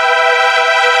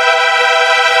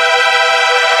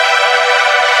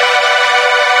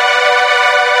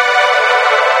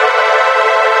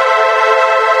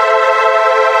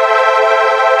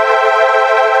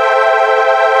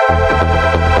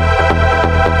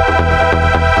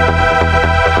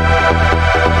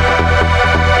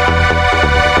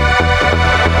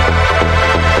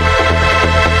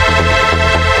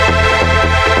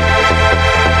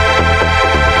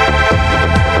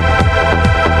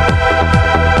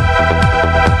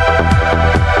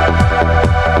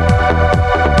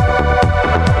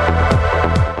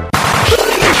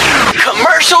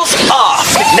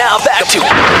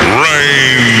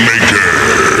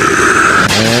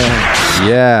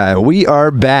 Yeah, we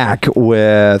are back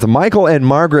with Michael and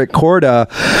Margaret Korda,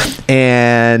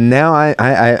 and now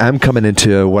I'm coming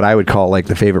into what I would call like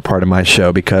the favorite part of my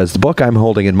show, because the book I'm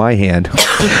holding in my hand,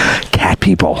 Cat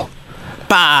People.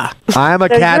 Bah. I'm a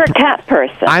cat. You're a cat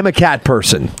person. I'm a cat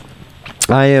person.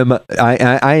 I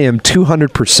am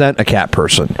 200% a cat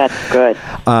person. That's good.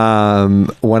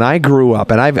 When I grew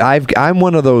up, and I'm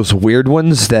one of those weird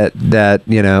ones that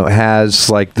has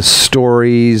like the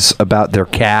stories about their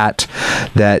cat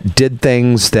that did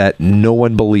things that no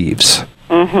one believes.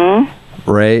 Mm-hmm.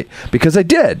 Right? Because I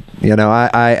did.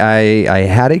 I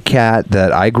had a cat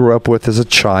that I grew up with as a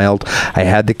child. I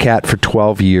had the cat for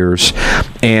 12 years,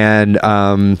 and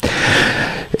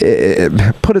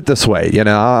put it this way,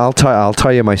 I'll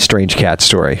tell you my strange cat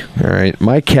story. All right,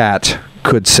 my cat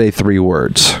could say 3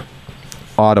 words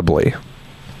audibly,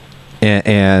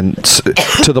 and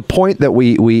to the point that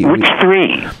we which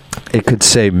 3? It could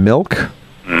say milk,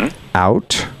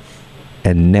 out,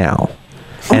 and now.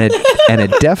 And it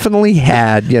definitely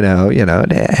had, it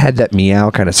had that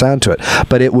meow kind of sound to it,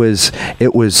 but it was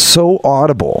so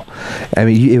audible. I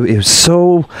mean, it was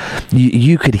so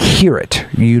you could hear it.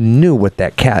 You knew what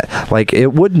that cat, like,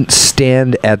 it wouldn't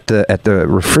stand at the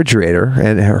refrigerator,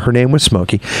 and her name was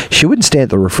Smokey. She wouldn't stand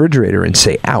at the refrigerator and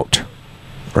say out,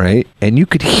 right? And you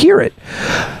could hear it.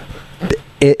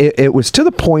 It was to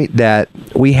the point that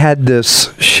we had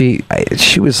this. She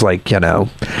was like,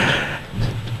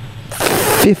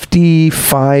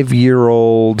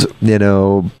 55-year-old,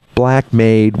 black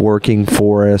maid working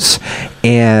for us,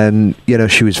 and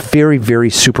she was very,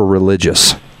 very super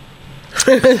religious.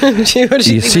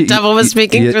 The devil was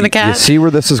speaking through the cat? You see where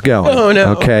this is going? Oh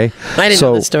no! Okay, I didn't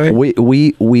know the story.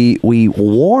 We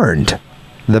warned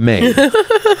the maid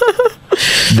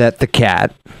that the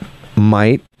cat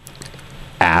might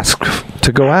ask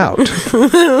to go out.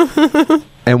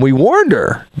 And we warned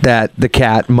her that the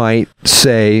cat might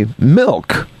say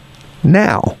milk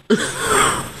now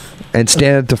and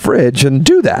stand at the fridge and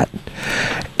do that.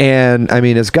 And I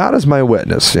mean, as God is my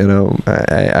witness,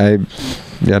 I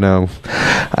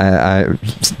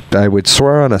would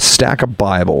swear on a stack of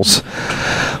Bibles.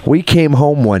 We came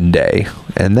home one day,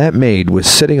 and that maid was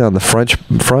sitting on the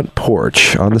front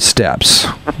porch on the steps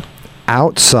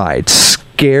outside,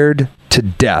 scared to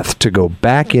death to go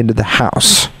back into the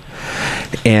house.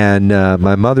 And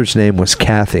my mother's name was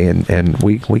Kathy, and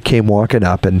we came walking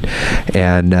up, and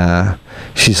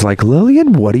she's like,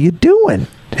 "Lillian, what are you doing?"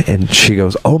 And she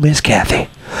goes, "Oh, Miss Kathy,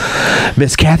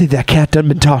 that cat done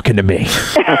been talking to me."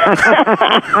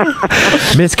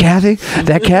 Miss Kathy,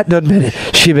 that cat done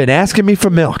she been asking me for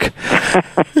milk.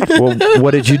 Well,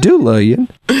 what did you do, Lillian?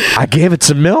 I gave it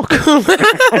some milk.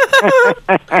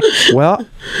 Well,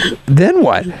 then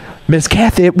what? Miss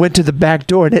Kathy, it went to the back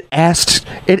door and it asked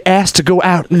to go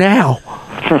out now.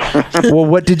 Well,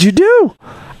 what did you do?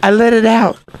 I let it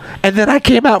out, and then I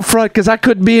came out front because I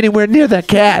couldn't be anywhere near that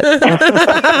cat.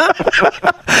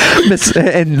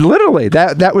 And literally,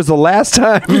 that was the last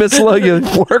time Miss Lillian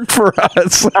worked for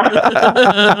us.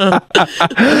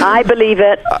 I believe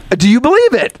it. Do you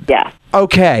believe it? Yeah.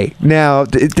 Okay, now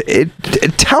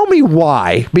tell me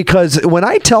why, because when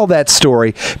I tell that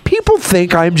story, people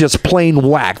think I'm just plain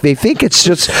whack. They think it's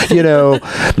just,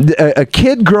 a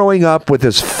kid growing up with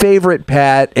his favorite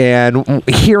pet and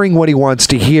hearing what he wants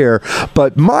to hear,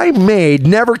 but my maid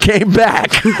never came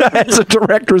back as a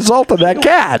direct result of that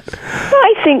cat.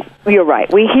 I think you're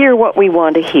right. We hear what we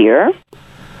want to hear,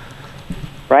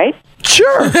 right?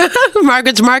 Sure.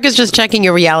 Marcus just checking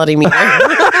your reality meter.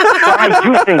 I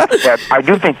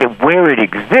do think that where it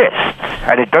exists,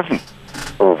 and it doesn't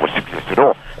always exist at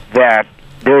all, that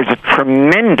there's a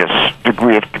tremendous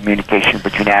degree of communication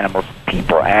between animals and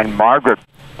people, and Margaret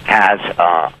has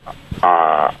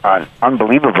an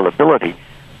unbelievable ability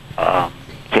to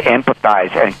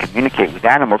empathize and communicate with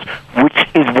animals, which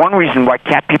is one reason why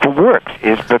cat people works,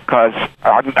 is because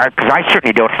I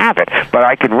certainly don't have it, but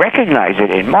I can recognize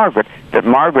it in Margaret, that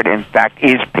Margaret, in fact,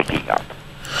 is picking up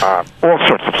all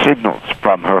sorts of signals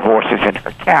from her horses and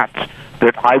her cats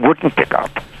that I wouldn't pick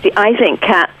up. See, I think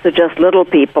cats are just little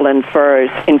people in fur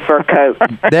coats.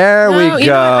 There we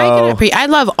go. I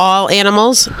love all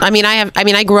animals.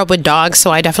 I grew up with dogs, so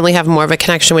I definitely have more of a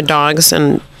connection with dogs,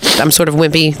 and I'm sort of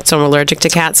wimpy, so I'm allergic to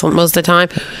cats most of the time.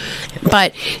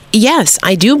 But yes,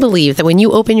 I do believe that when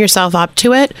you open yourself up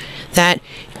to it, that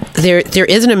there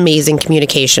is an amazing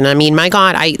communication. I mean, my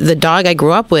God, the dog I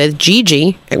grew up with,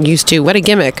 Gigi, what a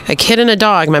gimmick, a kid and a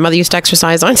dog. My mother used to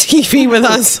exercise on TV with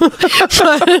us. but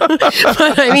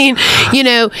I mean,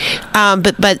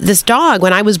 but this dog,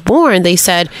 when I was born, they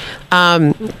said,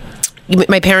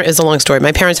 my parent is a long story.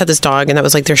 My parents had this dog, and that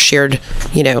was like their shared,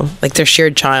 their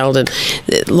shared child. And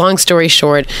long story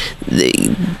short,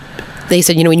 they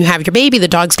said, when you have your baby, the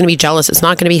dog's going to be jealous. It's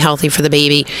not going to be healthy for the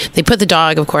baby. They put the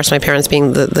dog, of course, my parents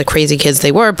being the crazy kids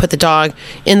they were, put the dog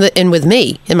in with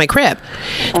me in my crib.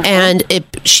 And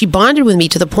she bonded with me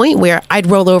to the point where I'd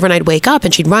roll over and I'd wake up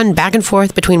and she'd run back and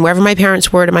forth between wherever my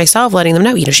parents were to myself, letting them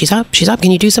know, she's up.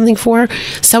 Can you do something for her?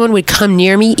 Someone would come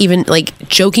near me, even like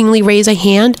jokingly raise a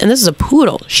hand. And this is a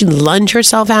poodle. She'd lunge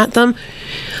herself at them.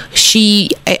 She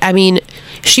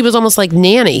was almost like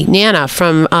Nana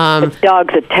from... The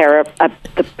dog's a terror.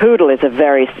 The poodle is a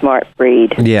very smart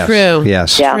breed. Yes. True.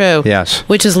 Yes. Yeah. True. Yes.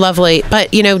 Which is lovely.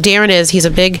 But, Darren he's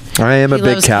a big... I am a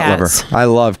big cat cats. lover. I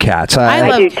love cats.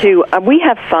 I do too. We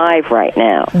have 5 right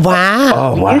now. Wow.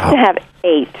 Oh, We wow. used to have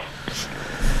 8.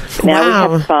 Now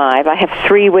we have 5. I have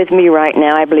 3 with me right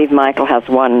now. I believe Michael has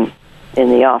one in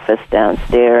the office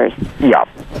downstairs. Yeah.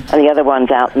 And the other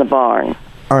one's out in the barn.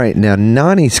 All right, now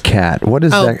Nani's cat. What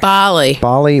is that? Bali.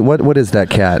 Bali. What is that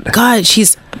cat? God,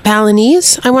 she's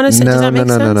Balinese. I want to say. Does that make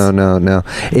sense? No.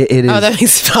 It is. Oh, that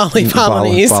makes Balinese.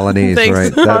 Balinese, Thanks.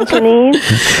 right?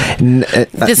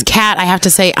 This cat, I have to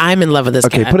say, I'm in love with this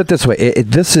cat. Okay, put it this way.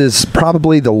 This is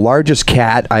probably the largest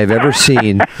cat I've ever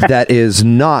seen that is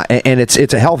not, and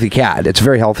it's a healthy cat. It's a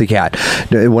very healthy cat.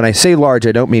 When I say large,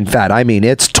 I don't mean fat. I mean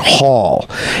it's tall.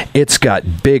 It's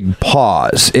got big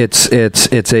paws. It's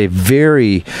a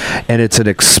very, and it's an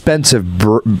expensive,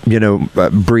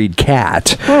 breed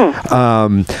cat.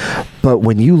 But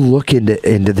when you look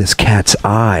into this cat's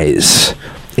eyes,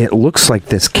 it looks like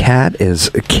this cat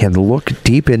can look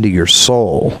deep into your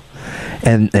soul,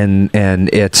 and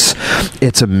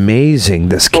it's amazing.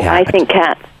 This cat. Well, I think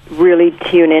cats really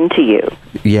tune into you.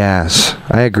 Yes,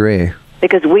 I agree.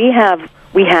 Because we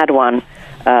had one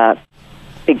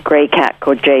big gray cat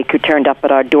called Jake who turned up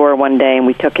at our door one day, and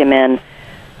we took him in,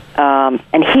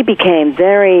 and he became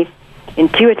very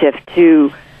intuitive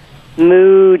to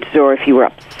moods, or if you were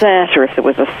upset, or if there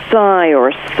was a sigh or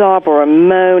a sob or a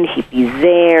moan, he'd be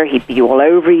there. He'd be all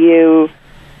over you.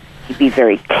 He'd be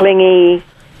very clingy.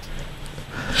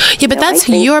 Yeah, but that's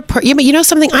your... Yeah, but you know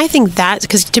something? I think that...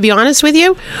 Because to be honest with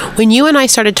you, when you and I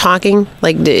started talking,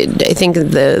 I think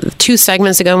the 2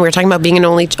 segments ago, we were talking about being an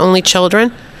only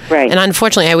children. Right. And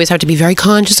unfortunately, I always have to be very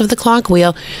conscious of the clock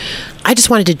wheel. I just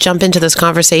wanted to jump into this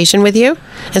conversation with you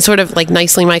and sort of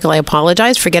nicely, Michael, I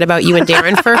apologize. Forget about you and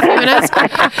Darren for a few minutes.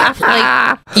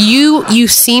 You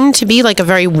seem to be a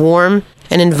very warm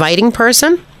and inviting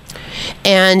person.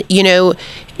 And,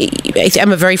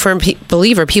 I'm a very firm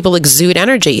believer. People exude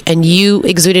energy, and you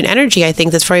exude an energy, I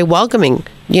think, that's very welcoming.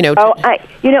 I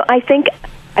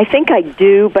think I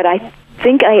do, but I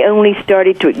think I only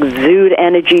started to exude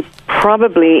energy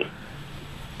probably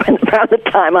around the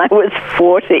time I was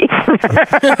 40.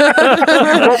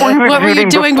 What were you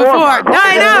doing before? No,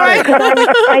 I know, right?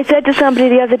 I said to somebody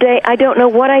the other day, I don't know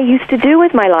what I used to do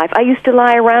with my life. I used to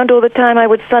lie around all the time. I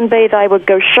would sunbathe. I would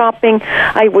go shopping.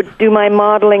 I would do my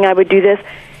modeling. I would do this.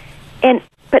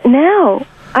 But now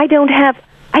I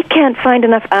can't find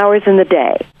enough hours in the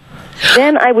day.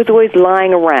 Then I was always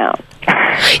lying around.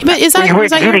 But you were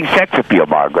exuding sex appeal,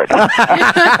 Margaret. There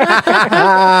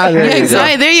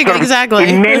you go. Exactly.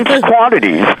 Immense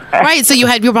quantities. Right. So you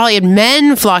probably had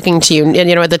men flocking to you,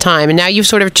 at the time, and now you've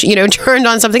sort of, turned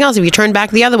on something else. If you turn back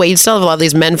the other way, you'd still have a lot of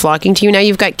these men flocking to you. Now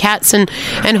you've got cats and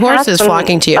horses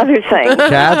flocking to you. Other things.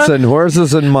 Cats and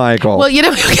horses and Michael. Well,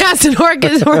 cats and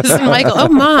horses and Michael. Oh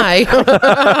my.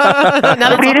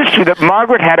 It is true that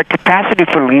Margaret had a capacity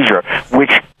for leisure,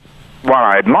 which, while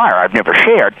I admire, I've never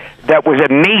shared, that was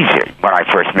amazing when I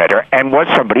first met her, and was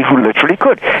somebody who literally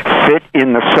could sit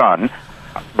in the sun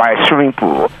by a swimming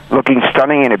pool, looking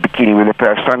stunning in a bikini with a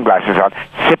pair of sunglasses on,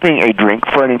 sipping a drink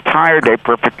for an entire day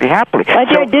perfectly happily.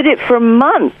 I did it for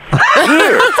months.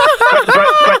 Years.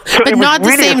 But not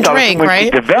the same drink, right? She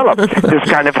developed this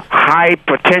kind of high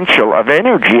potential of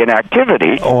energy and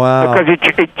activity. Wow. Because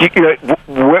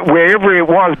wherever it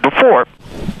was before,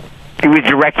 it was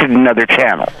directed in another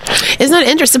channel. Isn't that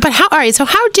interesting? But how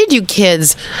did you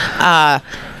kids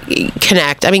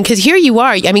connect? I mean, because here you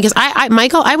are. I mean, because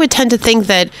Michael, I would tend to think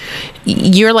that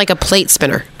you're like a plate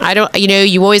spinner. I don't,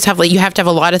 you always have you have to have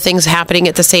a lot of things happening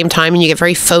at the same time, and you get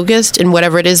very focused in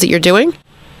whatever it is that you're doing.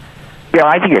 Yeah,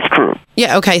 I think it's true.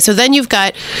 Yeah. Okay. So then you've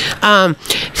got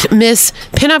Miss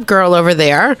Pinup Girl over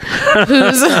there,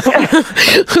 who's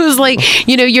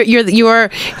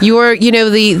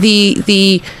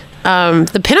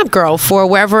the pinup girl for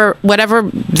whatever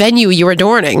venue you're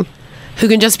adorning, who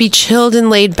can just be chilled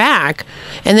and laid back.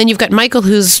 And then you've got Michael,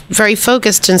 who's very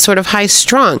focused and sort of high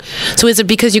strung. So is it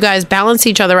because you guys balance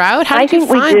each other out? How do you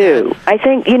find we do. I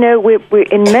think we're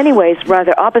in many ways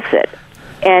rather opposite,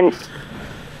 and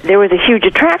there was a huge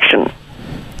attraction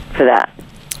for that.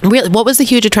 Really, what was the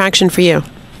huge attraction for you?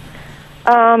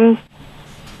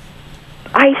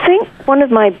 I think one of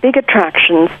my big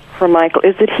attractions for Michael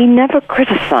is that he never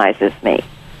criticizes me.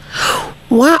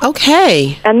 Wow,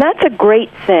 okay. And that's a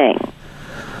great thing.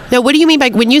 Now, what do you mean by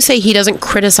when you say he doesn't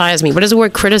criticize me? What does the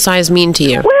word criticize mean to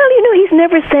you? Well, he's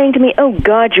never saying to me, oh,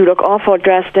 God, you look awful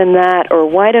dressed in that, or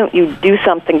why don't you do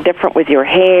something different with your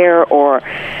hair, or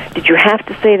did you have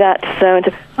to say that to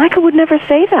so-and-so? Michael would never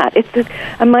say that.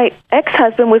 And my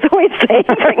ex-husband was always saying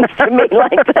things to me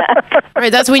like that.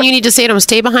 Right, that's when you need to say to him,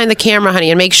 stay behind the camera,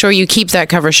 honey, and make sure you keep that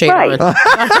cover shade right. on.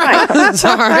 Right.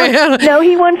 Sorry. No,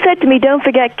 he once said to me, don't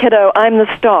forget, kiddo, I'm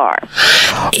the star.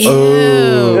 Ew.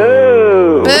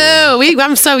 Ooh. Boo.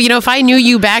 I'm so, if I knew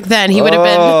you back then, he would have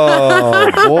been.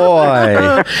 Oh,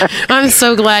 boy. I'm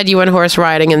so glad you went horse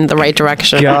riding in the right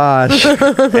direction. Gosh.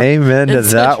 Amen to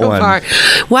that one.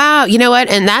 Wow. You know what?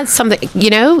 And that's something,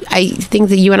 I think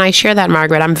that you and I share that,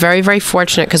 Margaret. I'm very, very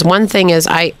fortunate because one thing is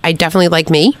I definitely like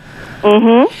me.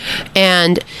 Mm-hmm.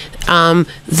 And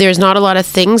there's not a lot of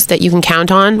things that you can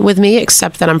count on with me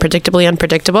except that I'm predictably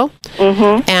unpredictable.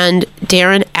 Mm-hmm. And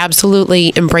Darren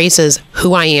absolutely embraces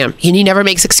who I am. He never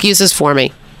makes excuses for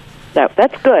me. No,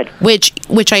 that's good. Which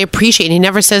I appreciate. He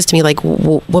never says to me like,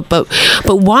 but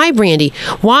why, Brandy?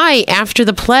 Why after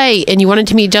the play and you wanted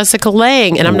to meet Jessica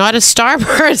Lange and I'm not a star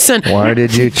person? Why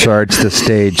did you charge the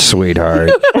stage,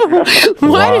 sweetheart?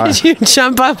 Why did you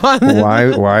jump up on the...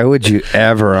 Why would you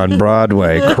ever on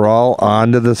Broadway crawl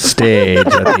onto the stage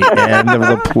at the end of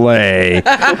the play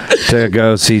to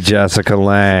go see Jessica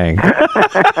Lange?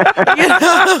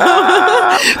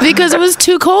 Because it was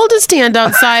too cold to stand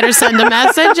outside or send a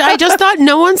message. I just thought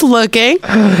no one's looking.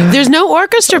 There's no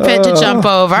orchestra pit to jump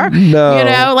over. No.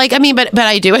 But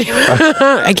I do.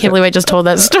 I can't believe I just told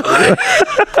that story.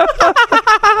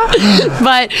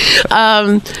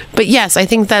 But yes, I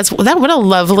think what a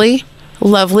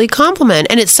lovely compliment.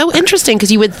 And it's so interesting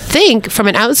because you would think from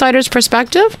an outsider's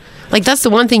perspective, like that's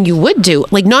the one thing you would do.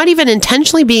 Like not even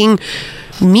intentionally being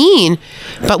mean,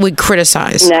 but would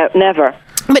criticize. No, never.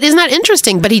 But isn't that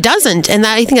interesting? But he doesn't, and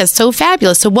I think that's so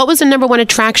fabulous. So what was the number one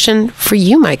attraction for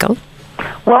you, Michael?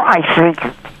 Well, I think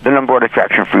the number one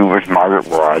attraction for you was Margaret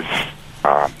was,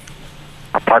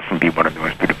 apart from being one of the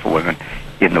most beautiful women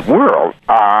in the world,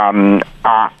 that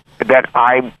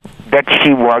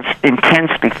she was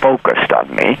intensely focused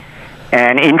on me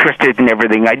and interested in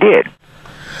everything I did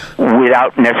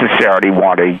without necessarily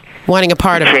wanting a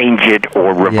part of it. Change it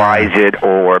or revise it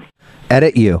or...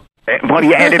 Edit you. Well,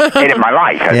 yeah, edit my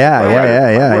life.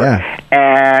 Yeah.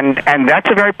 And that's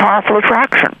a very powerful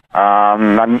attraction.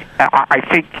 I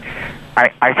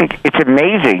think it's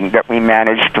amazing that we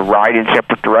managed to ride in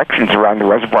separate directions around the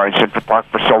reservoir in Central Park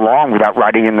for so long without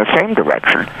riding in the same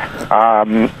direction.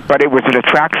 But it was an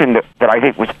attraction that I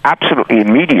think was absolutely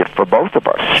immediate for both of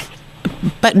us.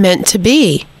 But meant to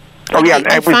be. Oh, yeah,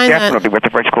 it was definitely what the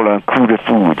French call a coup de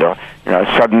foudre, a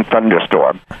sudden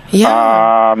thunderstorm. Yeah,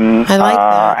 I like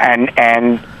that.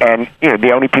 And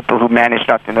the only people who managed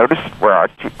not to notice were our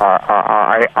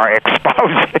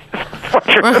ex-spouses.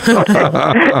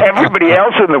 Everybody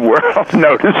else in the world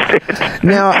noticed it.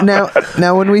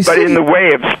 Now, when we but in the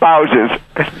way of spouses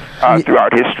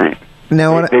throughout history.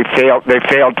 Now, they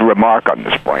failed to remark on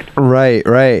this point.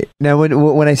 Right. Now,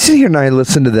 when I sit here and I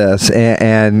listen to this,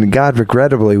 and God,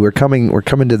 regrettably, we're coming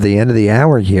to the end of the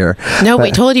hour here. No,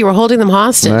 we told you we're holding them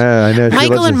hostage. I know.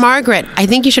 Michael and Margaret, I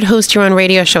think you should host your own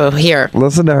radio show here.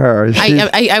 Listen to her.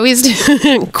 I always.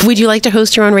 Would you like to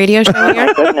host your own radio show here? Oh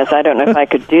my goodness, I don't know if I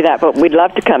could do that, but we'd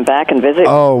love to come back and visit.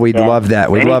 Oh, we'd love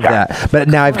that. We'd love that. But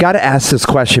now I've got to ask this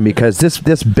question because this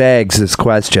begs this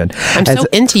question. I'm so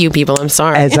into you people. I'm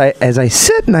sorry. As I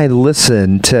sit and I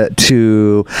listen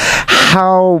to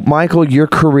how, Michael, your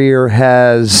career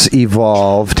has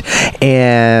evolved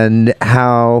and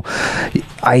how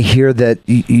I hear that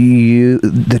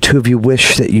the two of you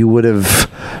wish that you would have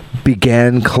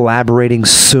began collaborating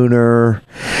sooner,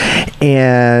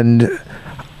 and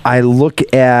I look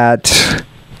at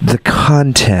the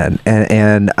content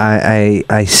and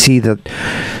I see that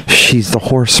she's the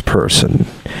horse person.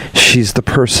 She's the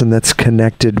person that's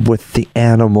connected with the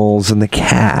animals and the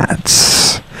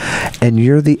cats. And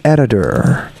you're the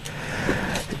editor.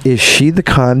 Is she the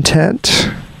content?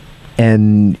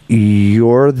 And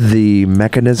you're the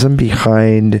mechanism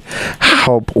behind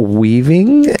help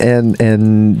weaving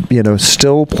and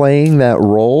still playing that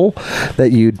role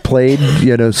that you'd played,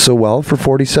 so well for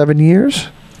 47 years?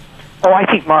 Oh, I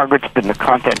think Margaret's been the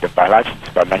content of my life since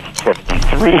about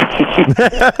 1973.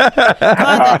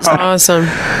 That's awesome.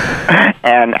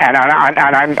 And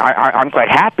I'm quite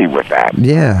happy with that.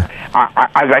 Yeah.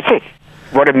 As I say,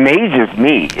 what amazes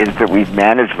me is that we've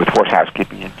managed with Horse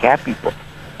Housekeeping and Cat People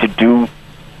to do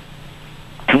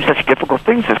such difficult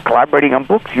things as collaborating on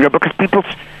books, because people's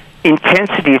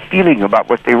intensity of feeling about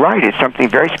what they write is something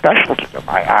very special to them.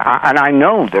 And I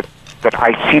know that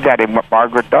I see that in what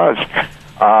Margaret does.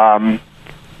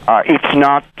 It's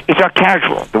not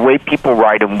casual. The way people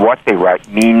write and what they write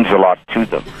means a lot to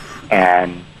them,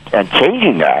 and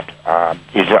changing that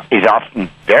is often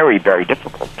very, very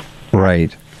difficult.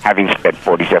 Right. Having spent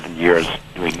 47 years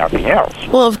doing nothing else.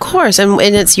 Well, of course, and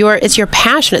it's your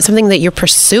passion. It's something that you're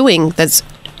pursuing. That's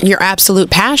your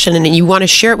absolute passion, and you want to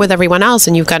share it with everyone else.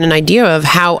 And you've got an idea of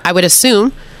how, I would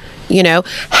assume,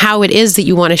 how it is that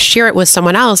you want to share it with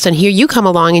someone else. And here you come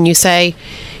along and you say,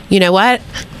 you know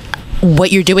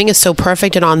what you're doing is so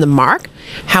perfect and on the mark.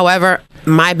 However,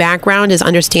 my background is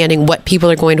understanding what people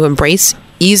are going to embrace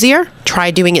easier.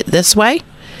 Try doing it this way.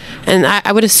 And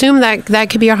I would assume that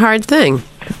could be a hard thing.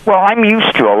 Well, I'm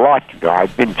used to a lot.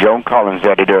 I've been Joan Collins'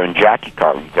 editor and Jackie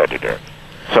Collins' editor.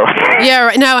 So yeah,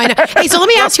 right. No, I know. Hey, so let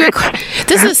me ask you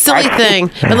this is a silly thing,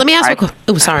 but let me ask you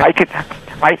oh, sorry.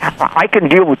 I can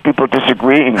deal with people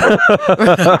disagreeing. But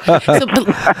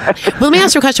let me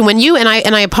ask you a question. When you, and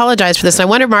I apologize for this, and I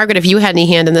wonder, Margaret, if you had any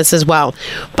hand in this as well.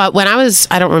 But when I was,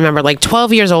 I don't remember, like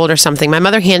 12 years old or something, my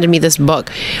mother handed me this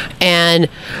book. And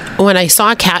when I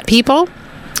saw Cat People,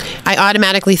 I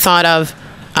automatically thought of,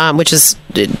 which is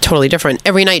totally different,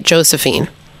 Every Night Josephine.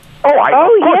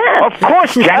 Of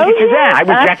course, Jackie Suzanne. I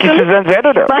was Jackie Suzanne's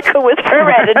editor. Michael was her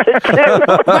editor, too.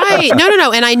 Right.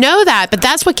 No. And I know that, but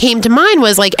that's what came to mind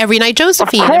was, like, Every Night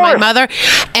Josephine and my mother.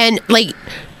 And, like,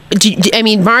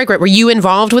 Margaret, were you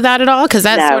involved with that at all? Because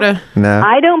that's sort of... No.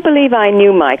 I don't believe I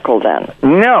knew Michael then.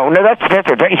 No, that's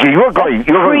you're going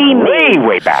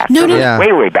way back. No. Yeah.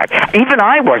 Way back. Even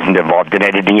I wasn't involved in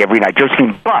editing Every Night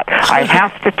Josephine, but I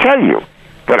have to tell you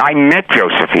that I met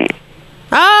Josephine.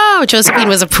 Oh, Josephine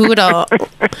was a poodle.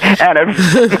 and a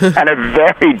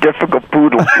very difficult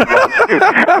poodle.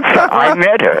 I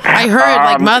met her. I heard,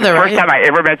 like Mother, First time I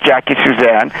ever met Jackie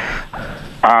Suzanne.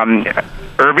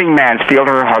 Irving Mansfield,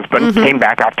 her husband, came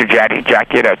back after Jackie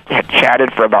had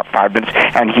chatted for about 5 minutes,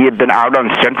 and he had been out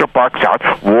on Central Park South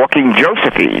walking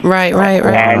Josephine. Right.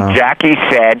 And Jackie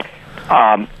said,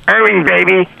 Irving,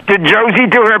 baby, did Josie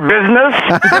do her business?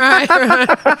 Right.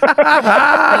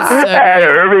 And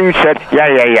Irving said,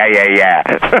 yeah.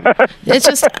 It's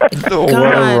just, God.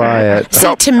 What a riot.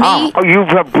 See, to me...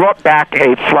 you've brought back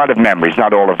a flood of memories,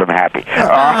 not all of them happy.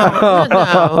 No,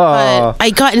 but I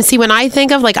got, and see, when I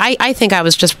think of, like, I think I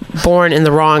was just born in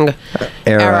the wrong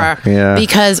era. Yeah.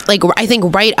 Because, like, I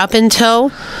think right up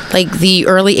until, like, the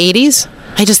early 80s,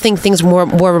 I just think things were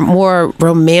more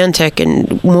romantic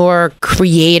and more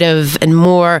creative and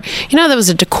more, there was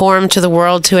a decorum to the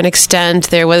world to an extent.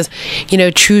 There was,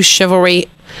 true chivalry.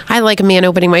 I like a man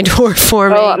opening my door for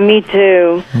me. Oh, me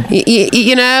too. Yes,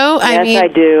 I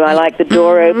do. I like the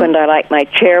door opened. I like my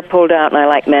chair pulled out, and I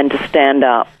like men to stand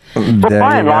up. But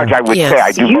by and large, I would say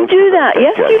I do. You do that.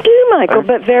 Yes, you do, Michael,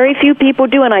 but very few people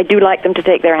do, and I do like them to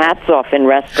take their hats off in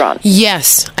restaurants.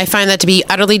 Yes, I find that to be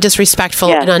utterly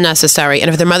disrespectful and unnecessary, and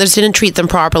if their mothers didn't treat them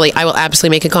properly, I will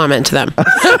absolutely make a comment to them.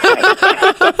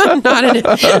 Not an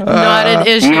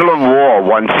issue. Evelyn Waugh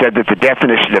once said that the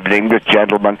definition of an English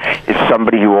gentleman is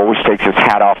somebody who always takes his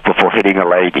hat off before hitting a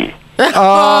lady.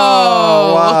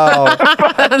 Oh, wow.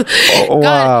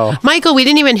 Wow. Michael, we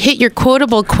didn't even hit your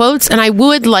quotable quotes, and I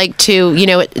would like to,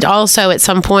 also at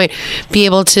some point be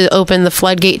able to open the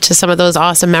floodgate to some of those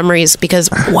awesome memories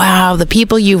because, wow, the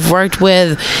people you've worked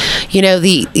with,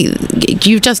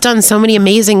 you've just done so many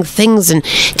amazing things and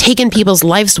taken people's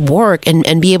life's work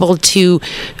and be able to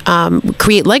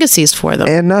create legacies for them.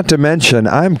 And not to mention,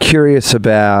 I'm curious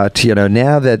about,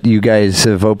 now that you guys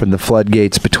have opened the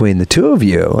floodgates between the two of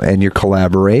you and your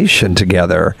collaboration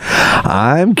together,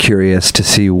 I'm curious to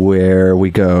see where we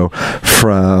go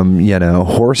from,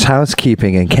 Horse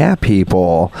Housekeeping and Cat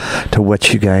People to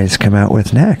what you guys come out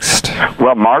with next.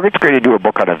 Well, Margaret's going to do a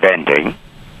book on eventing.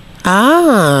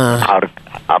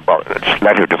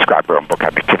 Let her describe her own book.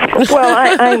 That'd be difficult. Well,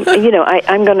 I'm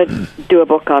going to do a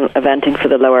book on eventing for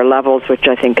the lower levels, which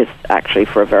I think is actually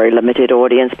for a very limited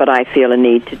audience, but I feel a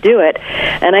need to do it.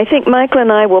 And I think Michael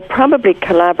and I will probably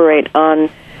collaborate on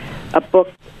a book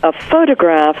of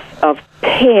photographs of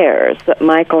pairs that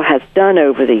Michael has done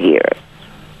over the years.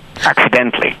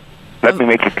 Accidentally. Let me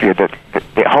make it clear that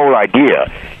the whole idea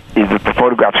is that the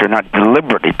photographs are not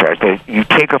deliberately pairs. You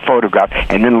take a photograph,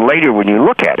 and then later when you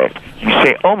look at it, you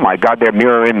say, oh, my God, they're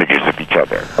mirror images of each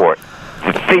other. Or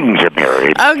The things are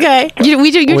married. Okay.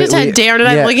 You just had Darren and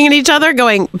I looking at each other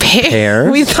going,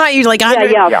 pear? We thought you'd like...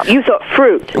 Yeah. You thought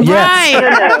fruit. Right.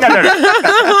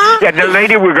 No. Yeah, the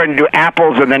lady, we're going to do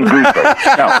apples and then gooseberries.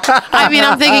 No. I mean,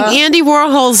 I'm thinking Andy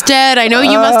Warhol's dead. I know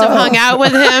you must have hung out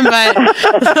with him, but...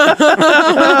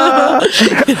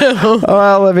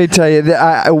 Well, let me tell you,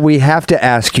 we have to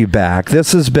ask you back.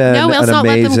 This has been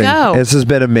amazing. This has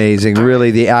been amazing.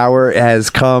 Really, the hour has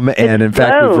come, and in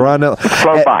fact, we've run.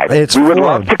 Flown by. We would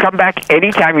love to come back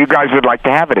anytime you guys would like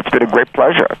to have it. It's been a great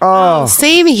pleasure. Oh,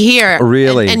 same here.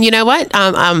 Really? And you know what?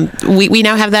 We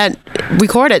now have that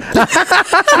recorded. So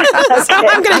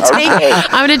I'm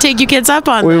going to take you kids up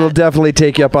on. We will definitely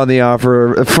take you up on the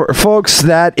offer, folks.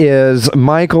 That is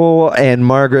Michael and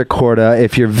Margaret Korda.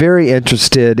 If you're very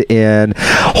interested in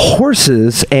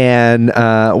horses and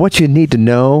what you need to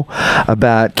know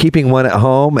about keeping one at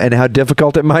home and how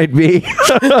difficult it might be,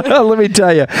 let me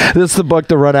tell you, this is the book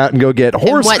to run out and go get.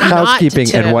 Horse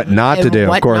housekeeping and what not to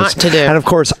do, of course. And of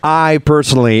course, I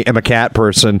personally am a cat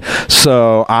person,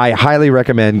 so I highly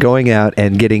recommend going out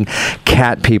and getting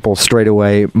cat people straight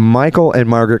away. Michael and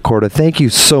Margaret Korda, thank you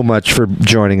so much for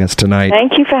joining us tonight.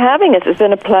 Thank you for having us. It's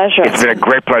been a pleasure. It's been a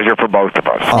great pleasure for both of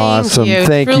us. Awesome.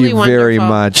 Thank you very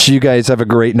much. You guys have a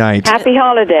great night. Happy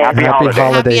holidays. Happy holidays.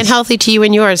 Happy and healthy to you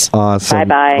and yours. Awesome.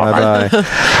 Bye-bye. Bye-bye.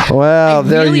 Well,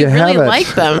 there you have it. I really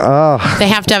like them. They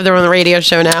have to have their own radio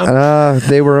show now.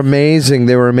 They were amazing.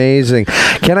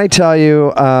 Can I tell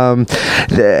you,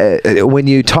 when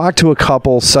you talk to a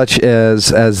couple such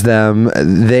as them,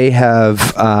 they've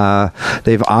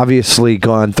obviously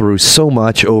gone through so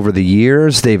much over the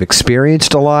years. They've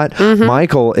experienced a lot. Mm-hmm.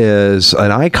 Michael is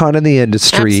an icon in the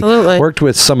industry. Absolutely. Worked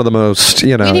with some of the most, We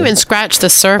didn't even scratch the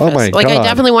surface. Oh my God. I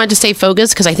definitely wanted to stay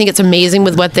focused because I think it's amazing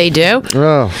with what they do.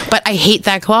 Oh. But I hate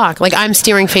that clock. I'm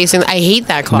steering facing. I hate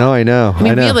that clock. No, I know. I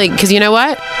mean, really, because you know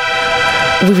what?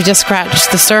 We just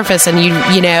scratched the surface, and we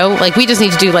just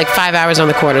need to do 5 hours on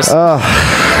the quarters.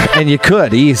 And you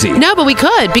could easy. No, but we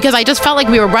could, because I just felt like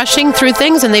we were rushing through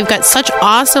things, and they've got such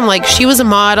awesome. She was a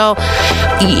model.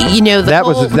 That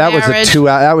was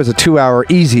a 2 hour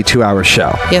easy 2 hour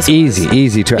show. Yes,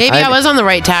 easy 2 hours. Maybe I was on the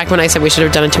right tack when I said we should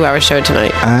have done a 2 hour show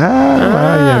tonight.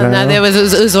 Now it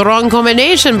was the wrong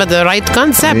combination, but the right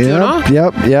concept.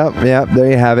 Yep.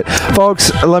 There you have it,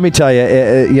 folks. Let me tell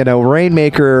you,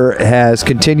 Rainmaker has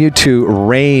continued to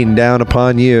rain down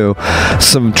upon you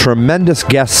some tremendous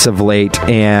guests of late,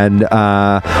 and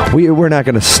we're not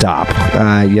going to stop.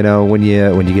 When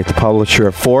you get the publisher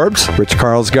of Forbes, Rich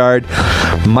Karlsgaard,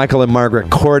 Michael and Margaret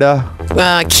Korda,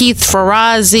 Keith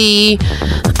Ferrazzi,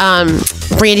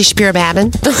 Brandy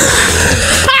Shapiro-Babin.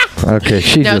 Okay,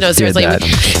 she no, seriously.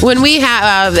 When we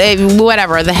have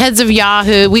the heads of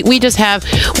Yahoo, we just have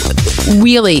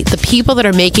really the people that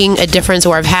are making a difference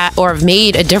or have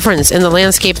made a difference in the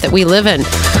landscape that we live in.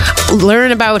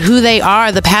 Learn about who they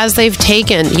are, the paths they've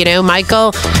taken.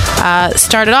 Michael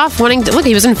started off wanting to look.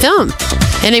 He was in film.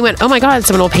 And he went, oh my God,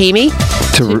 someone will pay me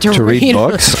to read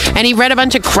books. And he read a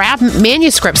bunch of crap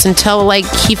manuscripts until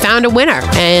he found a winner,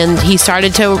 and he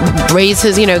started to raise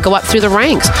his, go up through the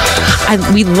ranks.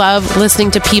 We love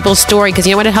listening to people's story, because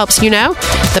you know what it helps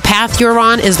the path you're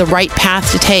on is the right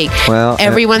path to take. Well,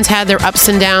 everyone's had their ups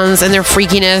and downs and their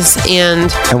freakiness,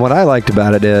 and what I liked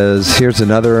about it is here's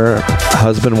another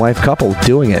husband-wife couple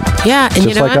doing it. Yeah, and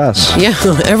just like us. Yeah,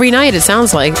 every night it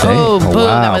sounds like. Hey, boo!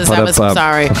 wow. That was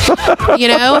sorry.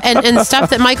 And stuff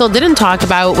that Michael didn't talk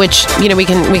about, which we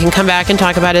can come back and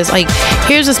talk about, is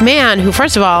here's this man who,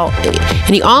 first of all,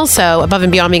 and he also, above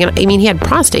and beyond being, he had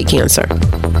prostate cancer.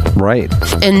 Right.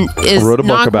 And is wrote a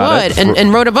book about it.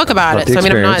 And wrote a book about it. So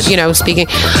I'm not, speaking.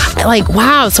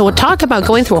 Wow. So we'll talk about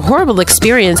going through a horrible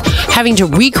experience, having to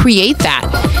recreate that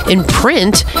in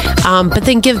print, but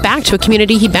then give back to a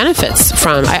community he benefits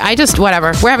from. I just,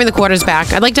 whatever. We're having the quarters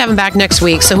back. I'd like to have him back next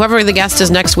week. So whoever the guest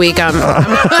is next week,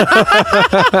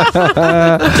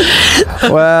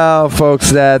 well,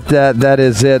 folks, that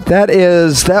is it.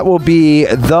 That will be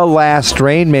the last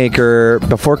Rainmaker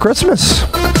before Christmas.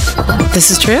 This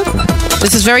is true.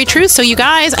 This is very true. So you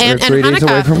guys, and Hanukkah, days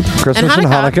away from Christmas and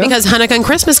Hanukkah, because Hanukkah and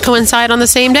Christmas coincide on the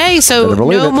same day. So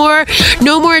no more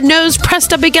nose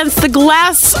pressed up against the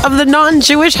glass of the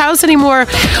non-Jewish house anymore.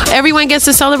 Everyone gets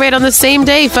to celebrate on the same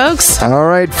day, folks. All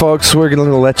right, folks, we're going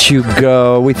to let you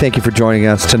go. We thank you for joining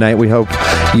us tonight. We hope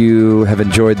you have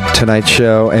enjoyed tonight's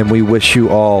show, and we wish you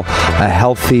all a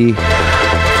healthy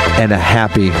and a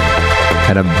happy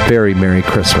and a very Merry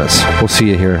Christmas. We'll see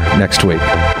you here next week.